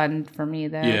especially fun for me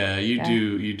though. Yeah, you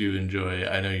do enjoy,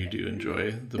 I know you do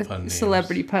enjoy the pun names.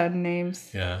 Celebrity pun names.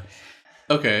 Yeah.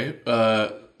 Okay,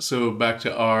 so back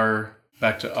to our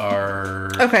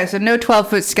Okay, so no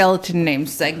 12-foot skeleton name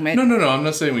segment. No, I'm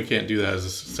not saying we can't do that as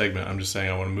a segment. I'm just saying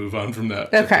I want to move on from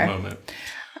that at the moment.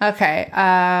 Okay.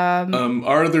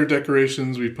 Our other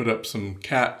decorations, we put up some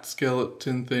cat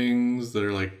skeleton things that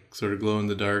are like sort of glow in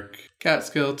the dark cat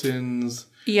skeletons.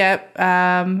 Yep.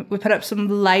 We put up some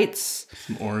lights.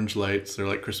 Some orange lights. They're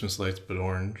like Christmas lights, but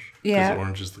orange. Yeah. Because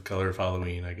orange is the color of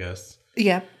Halloween, I guess.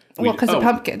 Yep. Well, because of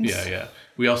pumpkins. Yeah.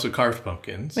 We also carved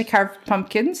pumpkins. We carved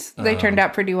pumpkins. They turned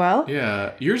out pretty well.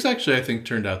 Yeah. Yours actually, I think,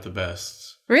 turned out the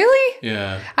best. Really?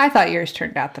 Yeah. I thought yours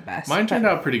turned out the best. Mine turned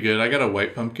out pretty good. I got a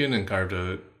white pumpkin and carved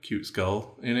a cute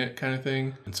skull in it kind of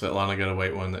thing. And Svetlana got a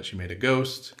white one that she made a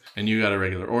ghost. And you got a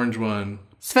regular orange one.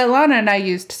 Svetlana and I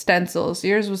used stencils.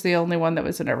 Yours was the only one that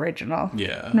was an original.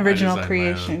 Yeah. An original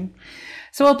creation.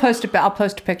 So I'll post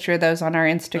a picture of those on our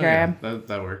Instagram. Oh, yeah.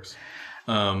 That works.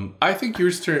 I think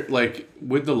yours like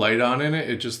with the light on in it,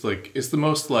 it just like it's the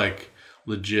most like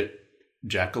legit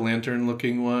jack-o'-lantern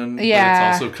looking one. Yeah.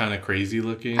 But it's also kind of crazy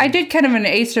looking. I did kind of an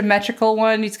asymmetrical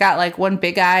one. He's got like one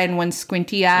big eye and one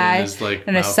squinty eye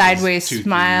and a sideways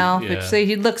smile. Yeah. So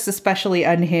he looks especially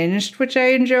unhinged, which I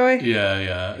enjoy.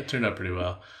 Yeah. It turned out pretty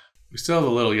well. We still have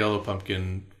a little yellow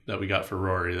pumpkin that we got for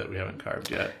Rory that we haven't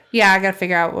carved yet. Yeah, I got to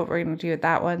figure out what we're going to do with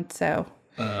that one. So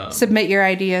submit your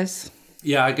ideas.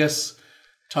 Yeah, I guess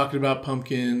talking about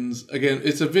pumpkins, again,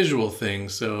 it's a visual thing.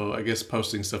 So I guess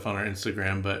posting stuff on our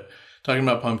Instagram, but talking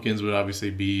about pumpkins would obviously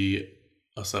be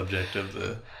a subject of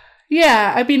the...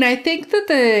 Yeah, I mean, I think that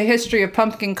the history of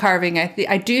pumpkin carving,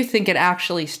 I do think it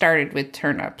actually started with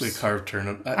turnips. They carved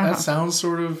turnip. That sounds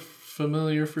sort of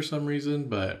familiar for some reason,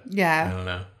 but yeah. I don't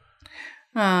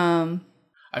know.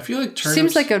 I feel like turnips...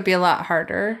 Seems like it would be a lot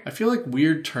harder. I feel like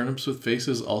weird turnips with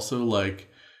faces also like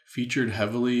featured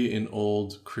heavily in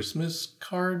old Christmas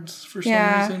cards for some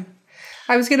reason.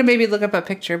 I was going to maybe look up a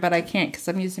picture, but I can't because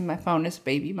I'm using my phone as a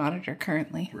baby monitor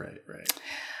currently. Right.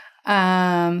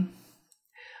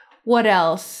 What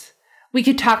else? We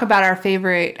could talk about our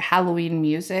favorite Halloween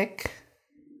music.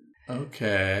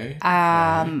 Okay.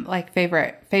 Like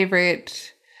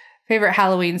favorite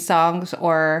Halloween songs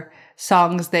or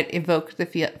songs that evoke the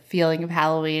feeling of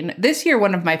Halloween. This year,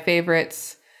 one of my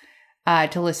favorites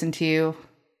to listen to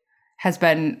has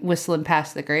been Whistling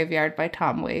Past the Graveyard by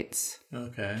Tom Waits.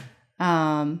 Okay.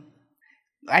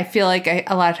 I feel like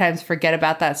a lot of times forget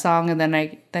about that song, and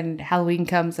then Halloween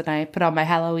comes and I put on my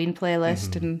Halloween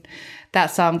playlist, and that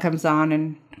song comes on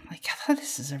and I'm like, oh,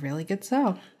 this is a really good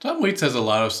song. Tom Waits has a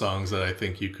lot of songs that I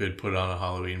think you could put on a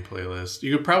Halloween playlist.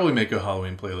 You could probably make a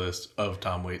Halloween playlist of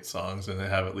Tom Waits songs and then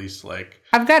have at least like...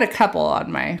 I've got a couple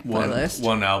on my playlist.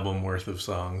 One album worth of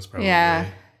songs, probably. Yeah.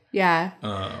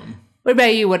 What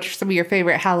about you? What's some of your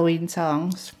favorite Halloween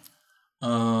songs?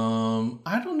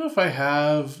 I don't know if I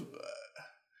have...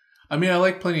 I mean, I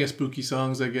like plenty of spooky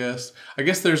songs, I guess. I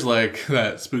guess there's like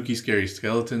that Spooky Scary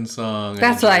Skeleton song.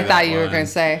 That's what I thought you were going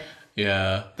to say.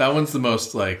 Yeah, that one's the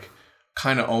most like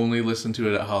kind of only listen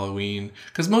to it at Halloween.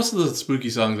 Because most of the spooky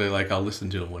songs I like, I'll listen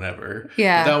to them whenever.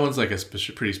 Yeah. But that one's like a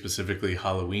pretty specifically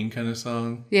Halloween kind of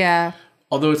song. Yeah.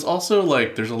 Although it's also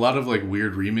like, there's a lot of like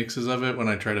weird remixes of it when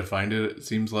I try to find it. It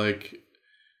seems like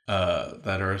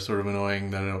that are sort of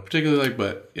annoying that I don't particularly like.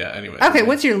 But yeah, anyway. Okay,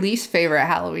 what's your least favorite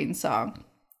Halloween song?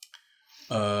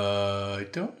 I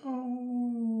don't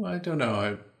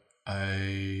know.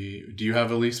 Do you have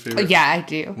a least favorite? Yeah, I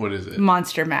do. What is it?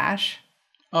 Monster Mash.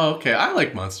 Oh, okay. I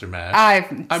like Monster Mash.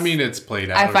 I mean, it's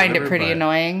played out. I find it pretty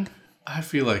annoying. I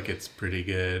feel like it's pretty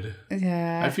good.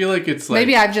 Yeah. I feel like it's like...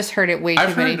 Maybe I've just heard it way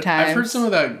too many times. I've heard some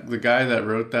of the guy that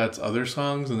wrote that's other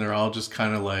songs, and they're all just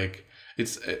kind of like...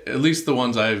 It's at least the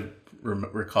ones I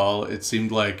recall, it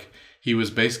seemed like he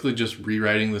was basically just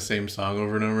rewriting the same song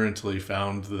over and over until he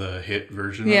found the hit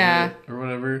version of it or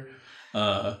whatever.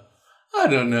 I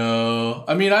don't know.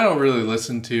 I mean, I don't really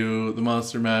listen to the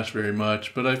Monster Mash very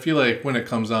much, but I feel like when it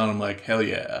comes on, I'm like, hell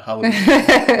yeah, Halloween.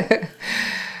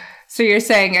 So you're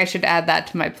saying I should add that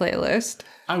to my playlist?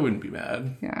 I wouldn't be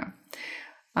mad. Yeah.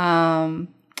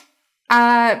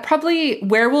 Probably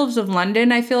Werewolves of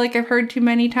London, I feel like I've heard too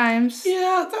many times.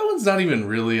 Yeah, that one's not even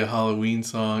really a Halloween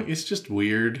song. It's just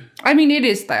weird. I mean, it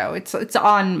is, though. It's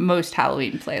on most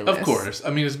Halloween playlists. Of course.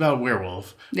 I mean, it's about a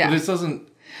werewolf. Yeah. But it doesn't...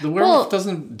 The werewolf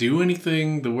doesn't do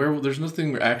anything. There's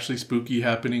nothing actually spooky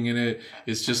happening in it.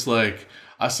 It's just like,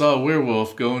 I saw a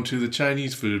werewolf going to the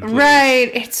Chinese food place.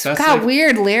 Right. It's got like,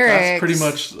 weird lyrics. That's pretty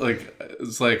much like,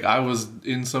 it's like I was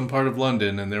in some part of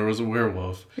London and there was a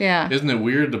werewolf. Yeah. Isn't it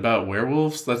weird about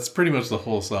werewolves? That's pretty much the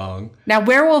whole song. Now,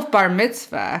 Werewolf Bar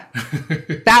Mitzvah.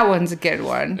 That one's a good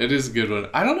one. It is a good one.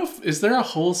 I don't know is there a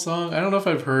whole song? I don't know if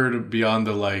I've heard beyond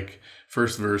the like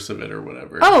first verse of it or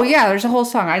whatever. Oh yeah, there's a whole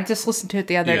song. I just listened to it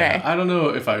the other day. I don't know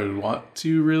if I would want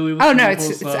to really listen to the whole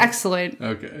song. It's excellent.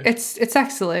 Okay. It's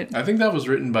excellent. I think that was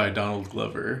written by Donald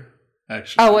Glover,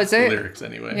 actually. Oh, was it? The lyrics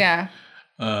anyway. Yeah.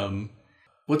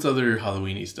 What's other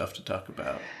Halloween-y stuff to talk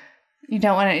about? You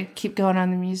don't want to keep going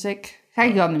on the music? I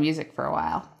can go on the music for a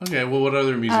while. Okay, well, what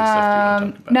other music stuff do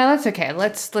you want to talk about? No, that's okay.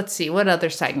 Let's see. What other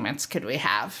segments could we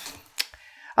have?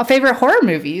 Favorite horror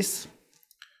movies?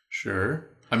 Sure.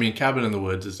 I mean, Cabin in the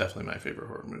Woods is definitely my favorite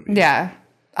horror movie. Yeah.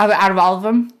 Out of all of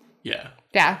them? Yeah.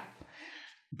 Yeah.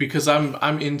 Because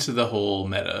I'm into the whole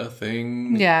meta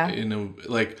thing. Yeah.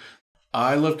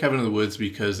 I love Cabin in the Woods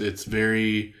because it's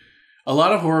a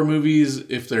lot of horror movies,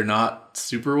 if they're not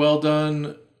super well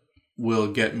done, will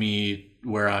get me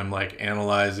where I'm like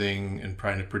analyzing and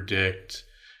trying to predict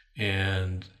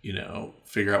and,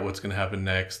 figure out what's going to happen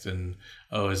next. And,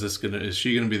 is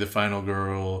she going to be the final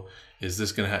girl? Is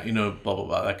this going to happen? Blah, blah,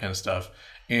 blah, that kind of stuff.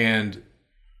 And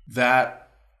that,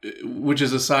 which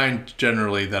is a sign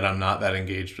generally that I'm not that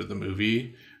engaged with the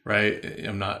movie, right?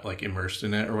 I'm not like immersed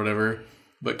in it or whatever.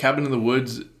 But Cabin in the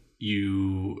Woods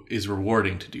is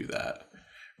rewarding to do that,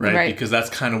 right? Because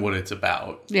that's kind of what it's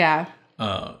about. Yeah.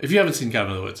 If you haven't seen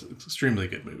Cabin in the Woods, it's an extremely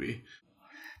good movie.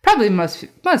 Probably most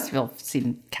people have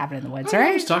seen Cabin in the Woods,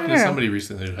 right? I was talking to somebody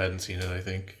recently who hadn't seen it, I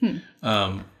think.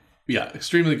 Yeah,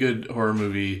 extremely good horror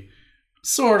movie.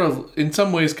 Sort of, in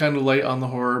some ways, kind of light on the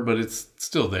horror, but it's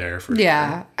still there for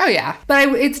sure. Oh, yeah. But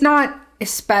it's not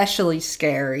especially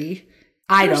scary.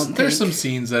 I don't think. There's some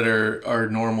scenes that are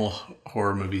normal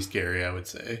horror movie scary, I would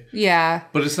say. Yeah.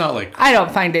 But it's not like... I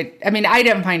didn't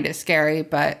find it scary,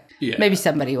 but maybe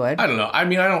somebody would. I don't know. I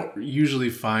mean, I don't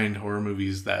usually find horror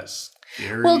movies that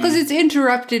scary. Well, because it's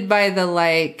interrupted by the,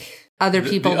 other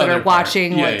people that are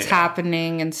watching what's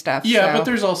happening and stuff. Yeah, but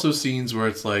there's also scenes where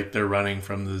it's like they're running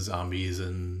from the zombies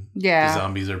and the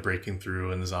zombies are breaking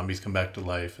through and the zombies come back to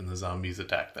life and the zombies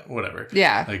attack them, whatever.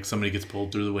 Yeah. Like somebody gets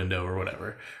pulled through the window or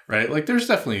whatever, right? Like they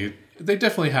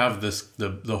definitely have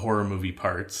the horror movie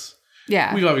parts.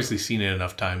 Yeah. We've obviously seen it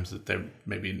enough times that they're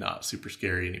maybe not super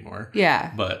scary anymore.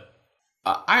 Yeah. But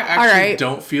I actually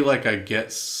don't feel like I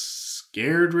get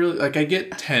scared really. Like I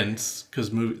get tense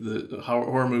because the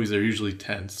horror movies are usually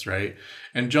tense, right?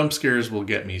 And jump scares will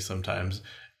get me sometimes.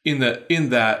 In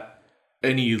that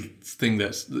anything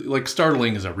that's like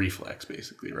startling is a reflex,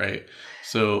 basically, right?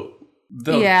 So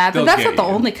but that's not the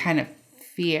only kind of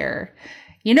fear.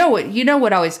 You know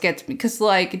what always gets me? Because,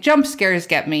 like, jump scares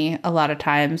get me a lot of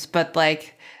times, but,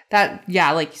 like, that,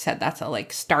 yeah, like you said, that's a,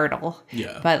 like, startle.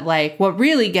 Yeah. But, like, what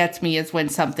really gets me is when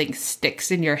something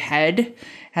sticks in your head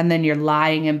and then you're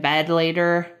lying in bed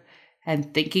later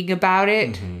and thinking about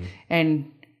it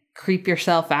and creep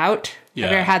yourself out. Yeah.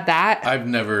 Have you ever had that? I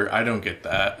don't get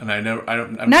that.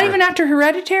 And Not even after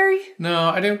Hereditary? No,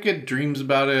 I don't get dreams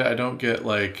about it. I don't get,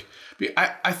 like,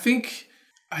 I think,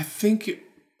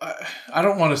 I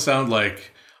don't want to sound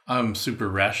like I'm super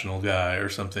rational guy or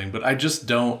something, but I just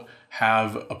don't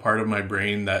have a part of my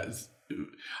brain that's,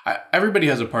 everybody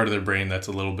has a part of their brain that's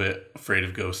a little bit afraid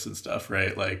of ghosts and stuff,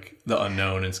 right? Like the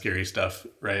unknown and scary stuff,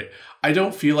 right? I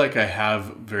don't feel like I have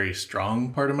a very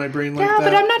strong part of my brain like that. Yeah,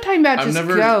 but I'm not talking about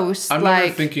ghosts. I'm never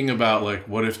thinking about, like,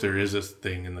 what if there is a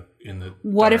thing in the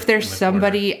what if there's the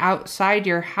somebody corner? outside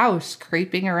your house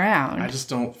creeping around? I just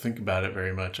don't think about it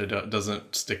very much. It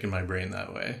doesn't stick in my brain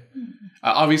that way.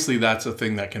 Obviously, that's a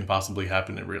thing that can possibly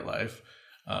happen in real life.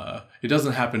 It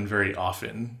doesn't happen very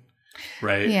often.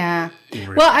 Right. Yeah.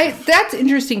 Well, that's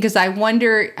interesting because I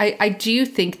wonder, I do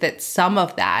think that some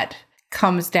of that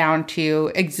comes down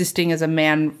to existing as a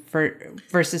man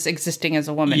versus existing as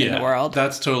a woman in the world.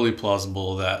 That's totally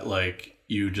plausible that, like,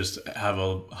 you just have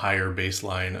a higher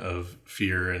baseline of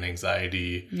fear and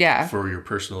anxiety for your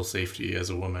personal safety as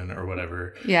a woman or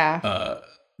whatever. Yeah.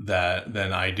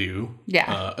 Than I do.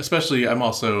 Yeah. Especially, I'm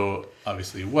also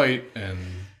obviously white and,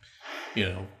 you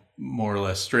know, more or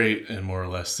less straight and more or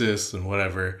less cis and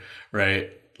whatever,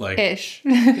 right? Like ish.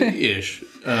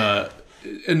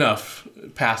 Enough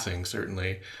passing,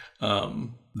 certainly,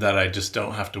 that I just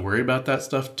don't have to worry about that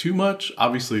stuff too much.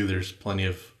 Obviously, there's plenty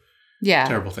of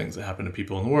terrible things that happen to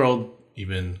people in the world,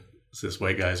 even cis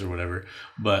white guys or whatever.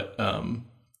 But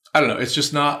I don't know. It's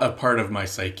just not a part of my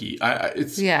psyche.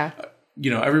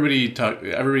 You know,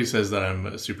 everybody says that I'm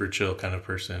a super chill kind of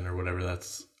person or whatever.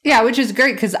 That's which is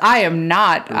great because I am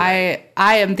not. Right.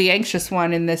 I am the anxious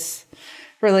one in this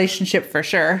relationship for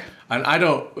sure. And I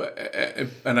don't,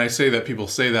 and I say that people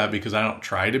say that because I don't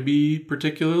try to be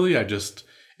particularly.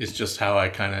 it's just how I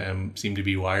kind of seem to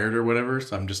be wired or whatever.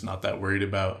 So I'm just not that worried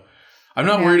about. I'm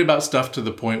not worried about stuff to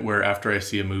the point where after I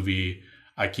see a movie,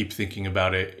 I keep thinking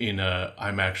about it in a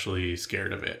I'm actually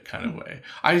scared of it kind of way.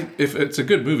 If it's a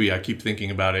good movie, I keep thinking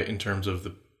about it in terms of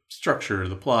the structure,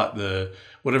 the plot, the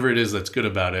whatever it is that's good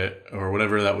about it, or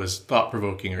whatever that was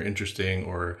thought-provoking or interesting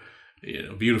or, you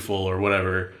know, beautiful or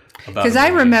whatever about it. Because I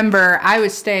remember I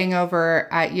was staying over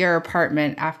at your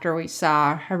apartment after we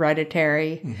saw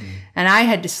Hereditary, and I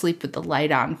had to sleep with the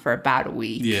light on for about a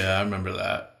week. Yeah, I remember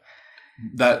that.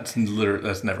 That's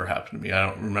never happened to me. I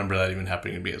don't remember that even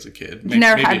happening to me as a kid.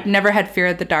 Never had fear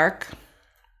of the dark.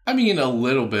 I mean, a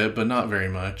little bit, but not very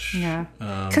much. Yeah.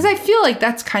 Because I feel like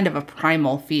that's kind of a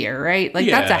primal fear, right? Like,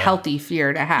 that's a healthy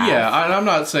fear to have. Yeah, I'm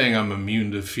not saying I'm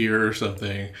immune to fear or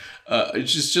something.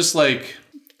 It's just like,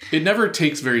 it never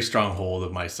takes very strong hold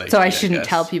of my psyche. So I shouldn't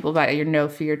tell people about your no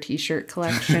fear t-shirt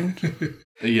collection.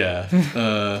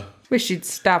 Yeah. Wish you'd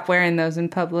stop wearing those in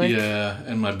public. Yeah,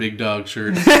 and my big dog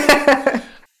shirt.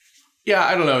 Yeah,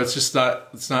 I don't know. It's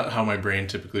not how my brain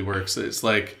typically works. It's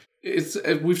like,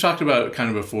 we've talked about it kind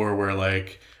of before where,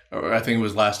 like, or I think it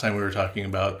was last time we were talking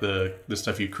about the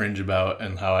stuff you cringe about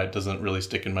and how it doesn't really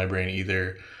stick in my brain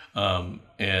either.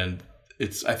 And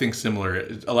it's, I think, similar.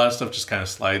 A lot of stuff just kind of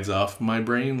slides off my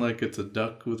brain like it's a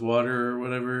duck with water or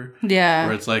whatever. Yeah.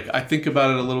 Where it's like, I think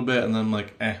about it a little bit and then I'm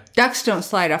like, Ducks don't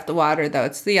slide off the water, though.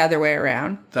 It's the other way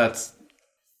around.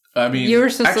 I mean, you were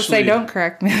supposed to say, don't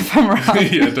correct me if I'm wrong.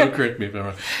 Yeah, don't correct me if I'm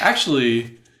wrong.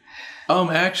 Actually,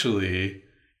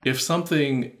 if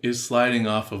something is sliding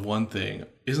off of one thing,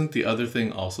 isn't the other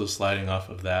thing also sliding off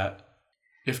of that?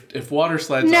 If water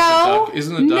slides off a duck,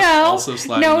 isn't a duck also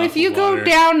sliding off of water? No, if you go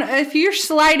down, if you're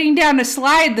sliding down a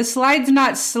slide, the slide's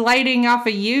not sliding off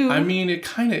of you. I mean, it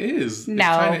kind of is. No.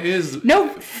 It kind of is. No.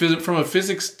 From a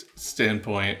physics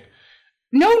standpoint.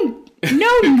 No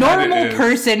normal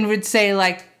person would say,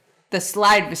 like, the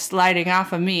slide was sliding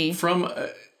off of me. From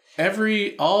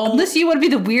unless you want to be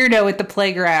the weirdo at the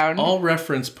playground. All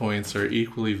reference points are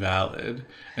equally valid.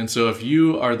 And so if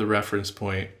you are the reference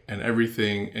point and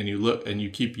everything, and you look and you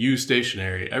keep you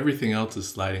stationary, everything else is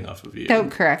sliding off of you. Don't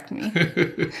correct me.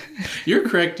 You're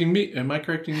correcting me. Am I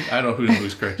correcting you? I don't know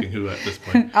who's correcting who at this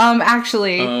point.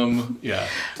 Actually.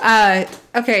 Yeah.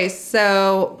 Okay,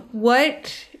 so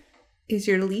what is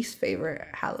your least favorite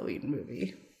Halloween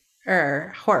movie?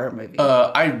 Or horror movie?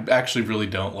 I actually really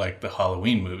don't like the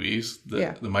Halloween movies.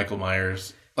 The Michael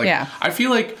Myers. Like, I feel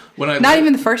like when I... Not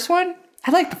even the first one?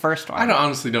 I like the first one. I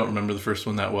honestly don't remember the first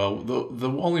one that well. The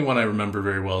only one I remember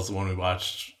very well is the one we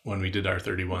watched when we did our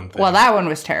 31 thing. Well, that one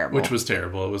was terrible. Which was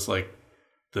terrible. It was like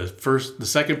the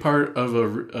second part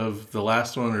of the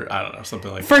last one, or I don't know,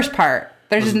 something like first part.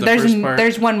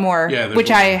 There's one more,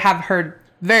 which I have heard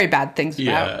very bad things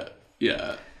about.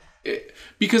 Yeah.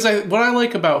 Because what I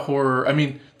like about horror, I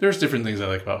mean, there's different things I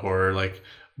like about horror,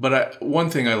 but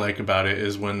one thing I like about it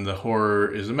is when the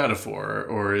horror is a metaphor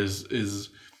or is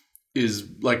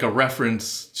like a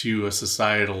reference to a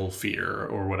societal fear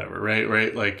or whatever,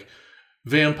 right? Like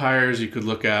vampires you could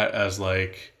look at as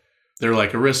like, they're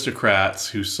like aristocrats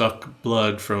who suck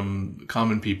blood from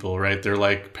common people, right? They're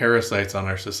like parasites on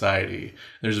our society.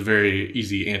 There's a very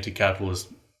easy anti-capitalist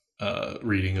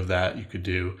reading of that you could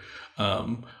do.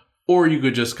 Or you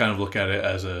could just kind of look at it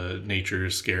as a nature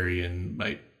is scary and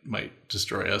might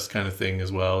destroy us kind of thing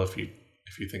as well. If you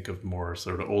think of more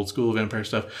sort of old school vampire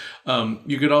stuff,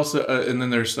 you could also, and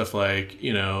then there's stuff like,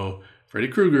 Freddy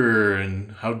Krueger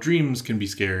and how dreams can be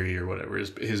scary or whatever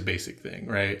is his basic thing,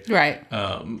 right? Right.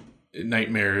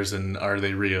 Nightmares and are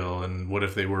they real and what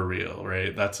if they were real,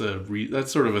 right? That's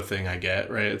sort of a thing I get,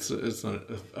 right? It's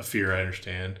a fear I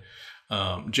understand.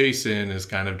 Jason is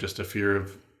kind of just a fear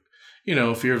of,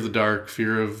 fear of the dark,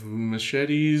 fear of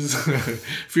machetes,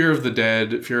 fear of the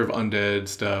dead, fear of undead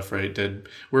stuff, right?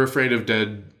 We're afraid of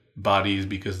dead bodies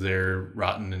because they're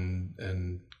rotten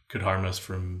and could harm us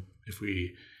if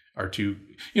we are too,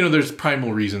 there's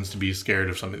primal reasons to be scared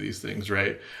of some of these things,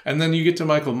 right? And then you get to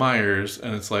Michael Myers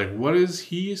and it's like, what is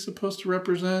he supposed to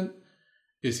represent?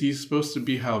 Is he supposed to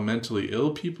be how mentally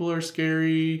ill people are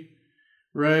scary,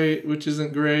 right? Which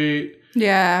isn't great.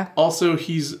 Yeah. Also,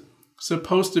 he's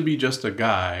supposed to be just a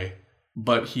guy,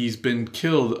 but he's been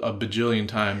killed a bajillion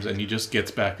times and he just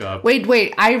gets back up.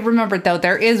 Wait. I remembered, though.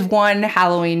 There is one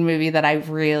Halloween movie that I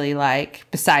really like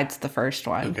besides the first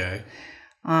one. Okay.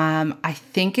 I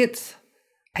think it's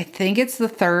the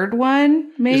third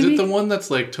one, maybe. Is it the one that's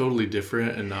like totally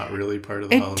different and not really part of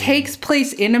the Halloween? It takes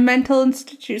place in a mental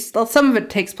institution. Well, some of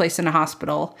it takes place in a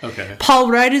hospital. Okay.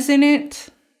 Paul Rudd is in it.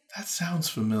 That sounds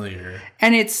familiar.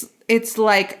 And it's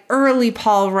like early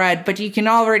Paul Rudd, but you can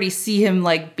already see him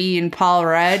like being Paul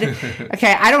Rudd.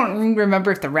 Okay, I don't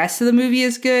remember if the rest of the movie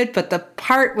is good, but the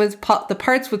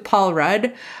parts with Paul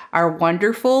Rudd are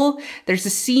wonderful. There's a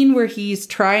scene where he's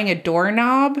trying a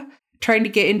doorknob, trying to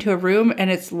get into a room, and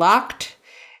it's locked.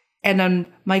 And then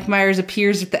Mike Myers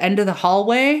appears at the end of the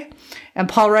hallway, and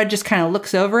Paul Rudd just kind of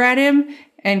looks over at him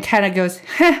and kind of goes,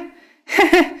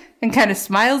 and kind of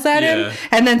smiles at him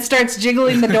and then starts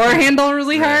jiggling the door handle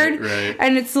really hard. Right.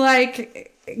 And it's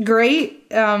like, great.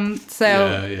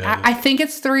 I think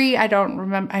it's 3. I don't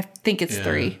remember. I think it's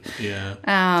 3. Yeah.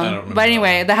 I don't remember. But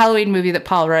anyway, the Halloween movie that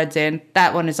Paul Rudd's in,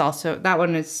 that one is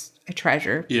a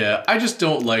treasure. Yeah. I just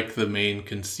don't like the main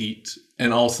conceit.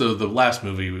 And also the last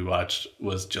movie we watched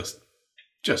was just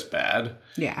bad.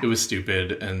 Yeah. It was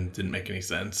stupid and didn't make any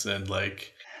sense. And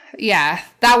like, yeah,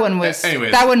 that one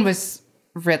was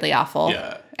really awful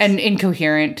and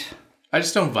incoherent. I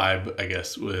just don't vibe, I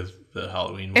guess, with the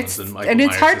Halloween ones. And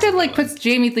it's hard to like put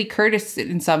Jamie Lee Curtis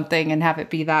in something and have it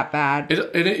be that bad.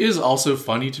 It is also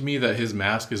funny to me that his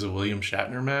mask is a William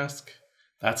Shatner mask.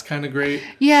 That's kind of great.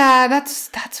 Yeah,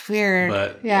 that's weird.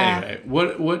 But anyway,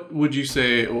 what would you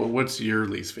say? What's your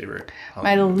least favorite?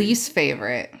 Halloween movie? Least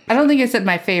favorite. I don't think I said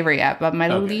my favorite yet, but my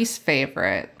least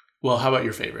favorite. Well, how about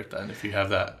your favorite then? If you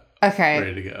have that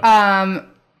ready to go.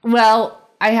 Well,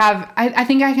 I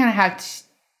think I kind of have,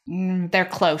 they're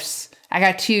close. I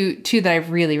got two that I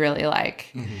really, really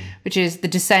like, which is The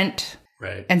Descent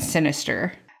and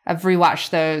Sinister. I've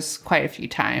rewatched those quite a few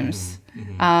times.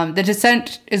 The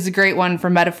Descent is a great one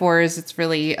for metaphors. It's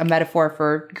really a metaphor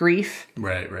for grief.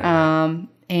 Right.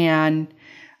 And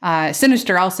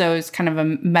Sinister also is kind of a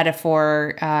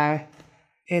metaphor.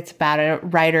 It's about a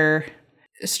writer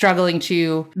struggling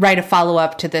to write a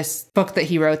follow-up to this book that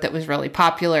he wrote that was really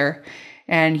popular.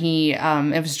 And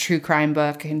it was a true crime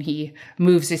book, and he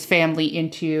moves his family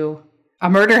into a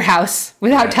murder house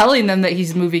without telling them that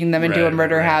he's moving them into a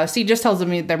murder house. He just tells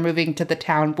them they're moving to the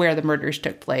town where the murders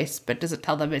took place, but doesn't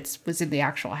tell them it was in the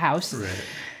actual house. Right.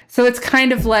 So it's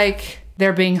kind of like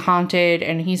they're being haunted,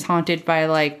 and he's haunted by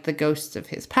like the ghosts of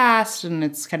his past, and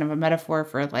it's kind of a metaphor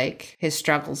for like his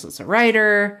struggles as a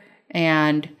writer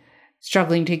and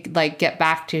struggling to like get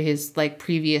back to his like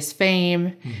previous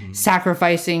fame,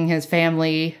 sacrificing his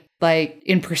family like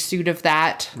in pursuit of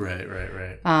that.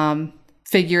 Right.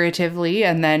 Figuratively,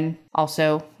 and then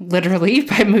also literally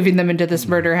by moving them into this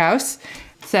murder house.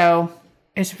 So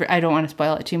I don't want to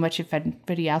spoil it too much if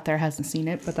anybody out there hasn't seen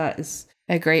it, but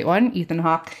a great one. Ethan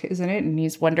Hawke is in it, and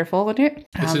he's wonderful in it.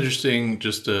 It's interesting,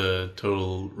 just a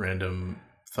total random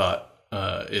thought,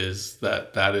 is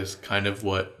that is kind of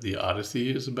what the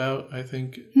Odyssey is about, I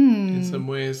think, in some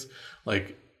ways.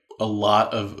 Like, a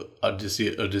lot of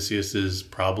Odysseus's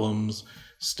problems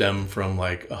stem from,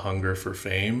 like, a hunger for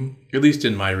fame, at least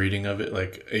in my reading of it,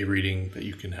 like a reading that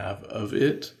you can have of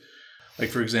it. Like,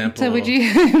 for example... So would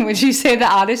you say the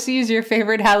Odyssey is your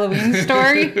favorite Halloween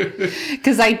story?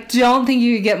 Because I don't think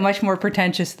you could get much more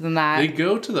pretentious than that. They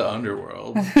go to the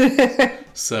underworld.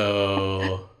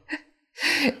 So...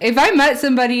 If I met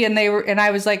somebody and I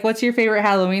was like, what's your favorite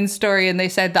Halloween story? And they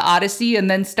said the Odyssey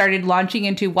and then started launching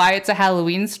into why it's a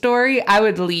Halloween story, I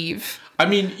would leave. I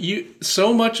mean,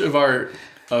 so much of our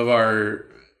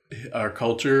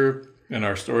culture and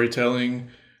our storytelling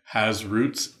has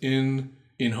roots in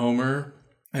Homer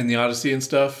and the Odyssey and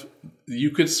stuff. You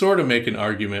could sort of make an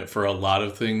argument for a lot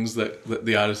of things that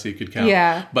the Odyssey could count.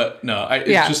 Yeah. But no,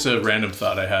 it's just a random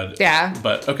thought I had. Yeah.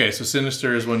 But okay, so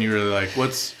Sinister is one you really like.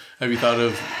 Have you thought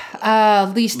of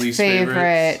least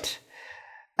favorite?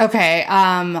 Okay.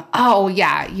 Oh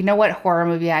yeah. You know what horror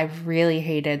movie I really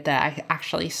hated that I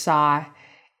actually saw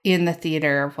in the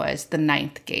theater was The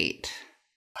Ninth Gate.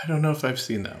 I don't know if I've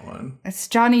seen that one. It's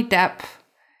Johnny Depp.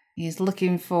 He's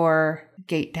looking for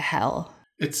gate to hell.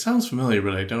 It sounds familiar,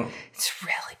 but I don't. It's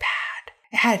really bad.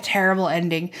 It had a terrible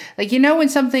ending. Like, you know when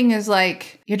something is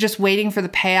like, you're just waiting for the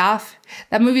payoff?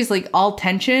 That movie's like all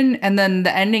tension, and then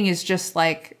the ending is just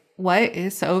like, what?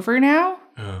 It's over now?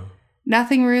 Oh.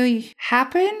 Nothing really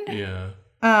happened? Yeah.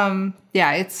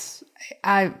 Yeah,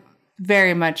 I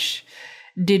very much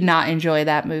did not enjoy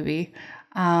that movie.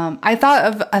 I thought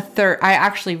of a third. I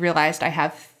actually realized I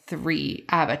have three.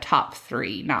 I have a top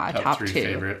three, not a top two.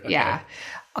 Favorite. Okay. Yeah.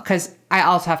 Because I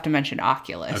also have to mention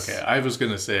Oculus. Okay. I was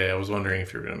going to say, I was wondering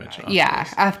if you were going to mention Oculus. Yeah,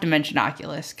 I have to mention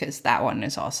Oculus because that one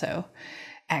is also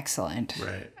excellent.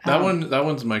 Right. That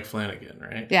one's Mike Flanagan,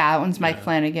 right? Yeah, that one's Mike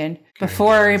Flanagan.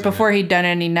 Before he'd done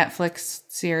any Netflix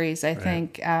series, I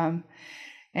think. And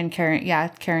Karen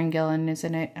Gillan is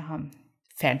in it.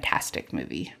 Fantastic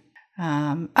movie.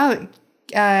 Katie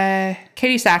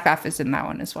Sackhoff is in that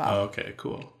one as well. Oh, okay,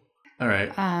 cool. All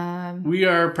right. We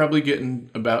are probably getting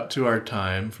about to our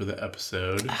time for the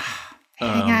episode.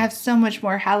 I have so much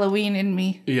more Halloween in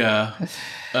me. Yeah.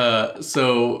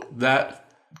 So that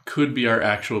could be our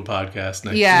actual podcast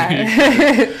next week.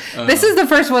 This is the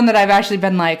first one that I've actually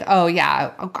been like, oh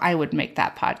yeah, I would make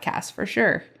that podcast for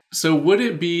sure. So would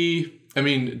it be, I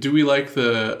mean, do we like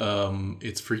the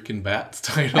It's Freaking Bats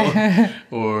title?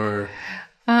 or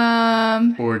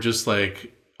just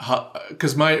like,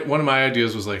 because one of my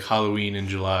ideas was like Halloween in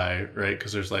July, right?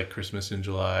 Because there's like Christmas in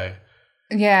July.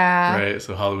 Yeah. Right?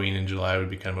 So Halloween in July would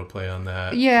be kind of a play on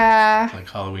that. Yeah. Like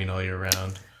Halloween all year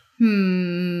round.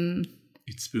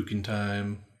 It's spooking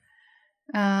time.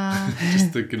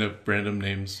 Just thinking of random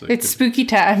names. Like it's spooky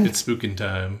time. It's spooking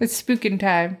time. It's spooking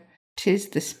time. 'Tis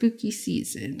the spooky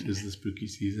season. 'Tis the spooky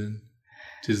season.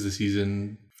 'Tis the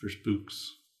season for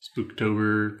spooks.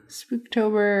 Spooktober.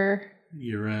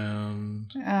 Year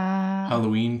round.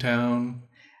 Halloween Town.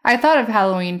 I thought of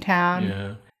Halloween Town.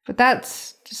 Yeah. But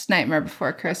that's just Nightmare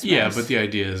Before Christmas. Yeah, but the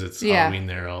idea is it's Halloween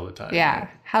there all the time. Yeah. Right?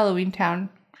 Halloween Town.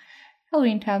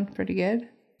 Halloween Town's pretty good.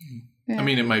 Yeah. I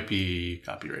mean, it might be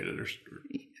copyrighted or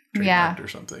trademarked or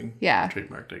something. Yeah.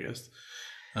 Trademarked, I guess.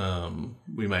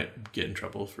 We might get in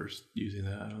trouble for using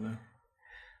that. I don't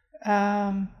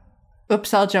know.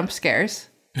 Oops, all jump scares.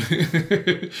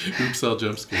 Oops, all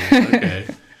jump scares. Okay.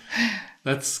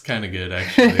 That's kind of good,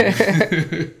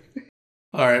 actually.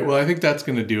 All right. Well, I think that's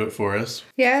going to do it for us.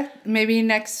 Yeah. Maybe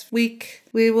next week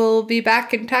we will be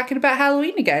back and talking about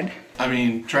Halloween again. I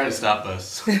mean, try to stop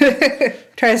us.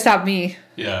 Try to stop me.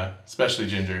 Yeah. Especially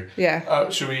Ginger. Yeah.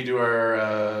 Should we do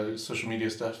our social media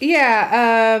stuff?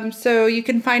 Yeah. So you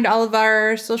can find all of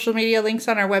our social media links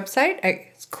on our website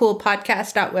at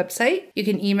coolpodcast.website. You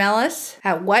can email us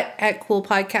at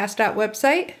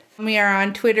what@coolpodcast.website. We are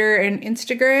on Twitter and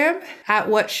Instagram at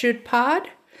whatshouldpod.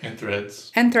 And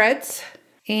Threads.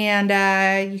 And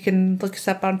you can look us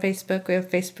up on Facebook. We have a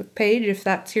Facebook page if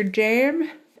that's your jam.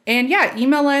 And yeah,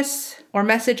 email us or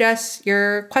message us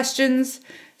your questions,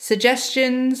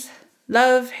 suggestions,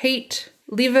 love, hate.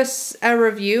 Leave us a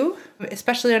review,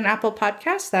 especially on Apple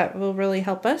Podcasts. That will really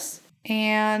help us.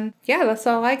 And yeah, that's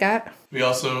all I got. We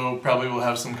also probably will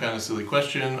have some kind of silly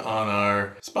question on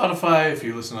our Spotify. If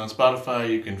you listen on Spotify,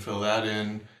 you can fill that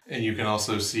in. And you can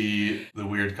also see the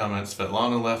weird comments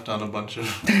Svetlana left on a bunch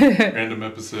of random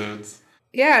episodes.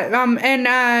 Yeah,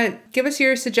 and give us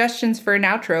your suggestions for an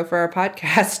outro for our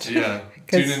podcast. Yeah,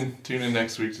 tune in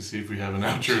next week to see if we have an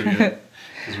outro yet.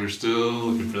 because we're still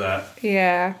looking for that.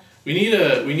 Yeah. We need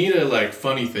a like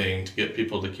funny thing to get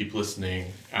people to keep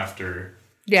listening after.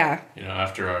 Yeah.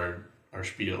 After our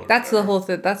spiel. That's the whole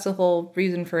thing. That's the whole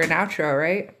reason for an outro,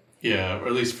 right? Yeah, or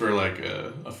at least for like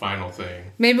a final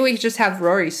thing. Maybe we could just have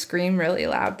Rory scream really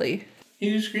loudly.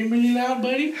 You scream really loud,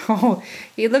 buddy? Oh,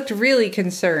 he looked really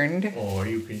concerned. Oh, are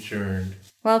you concerned?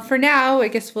 Well, for now, I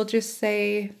guess we'll just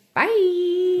say bye.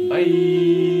 Bye.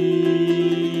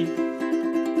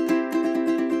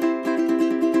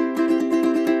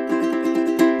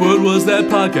 What was that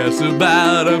podcast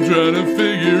about? I'm trying to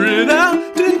figure it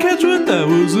out. Didn't catch what that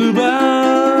was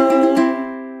about.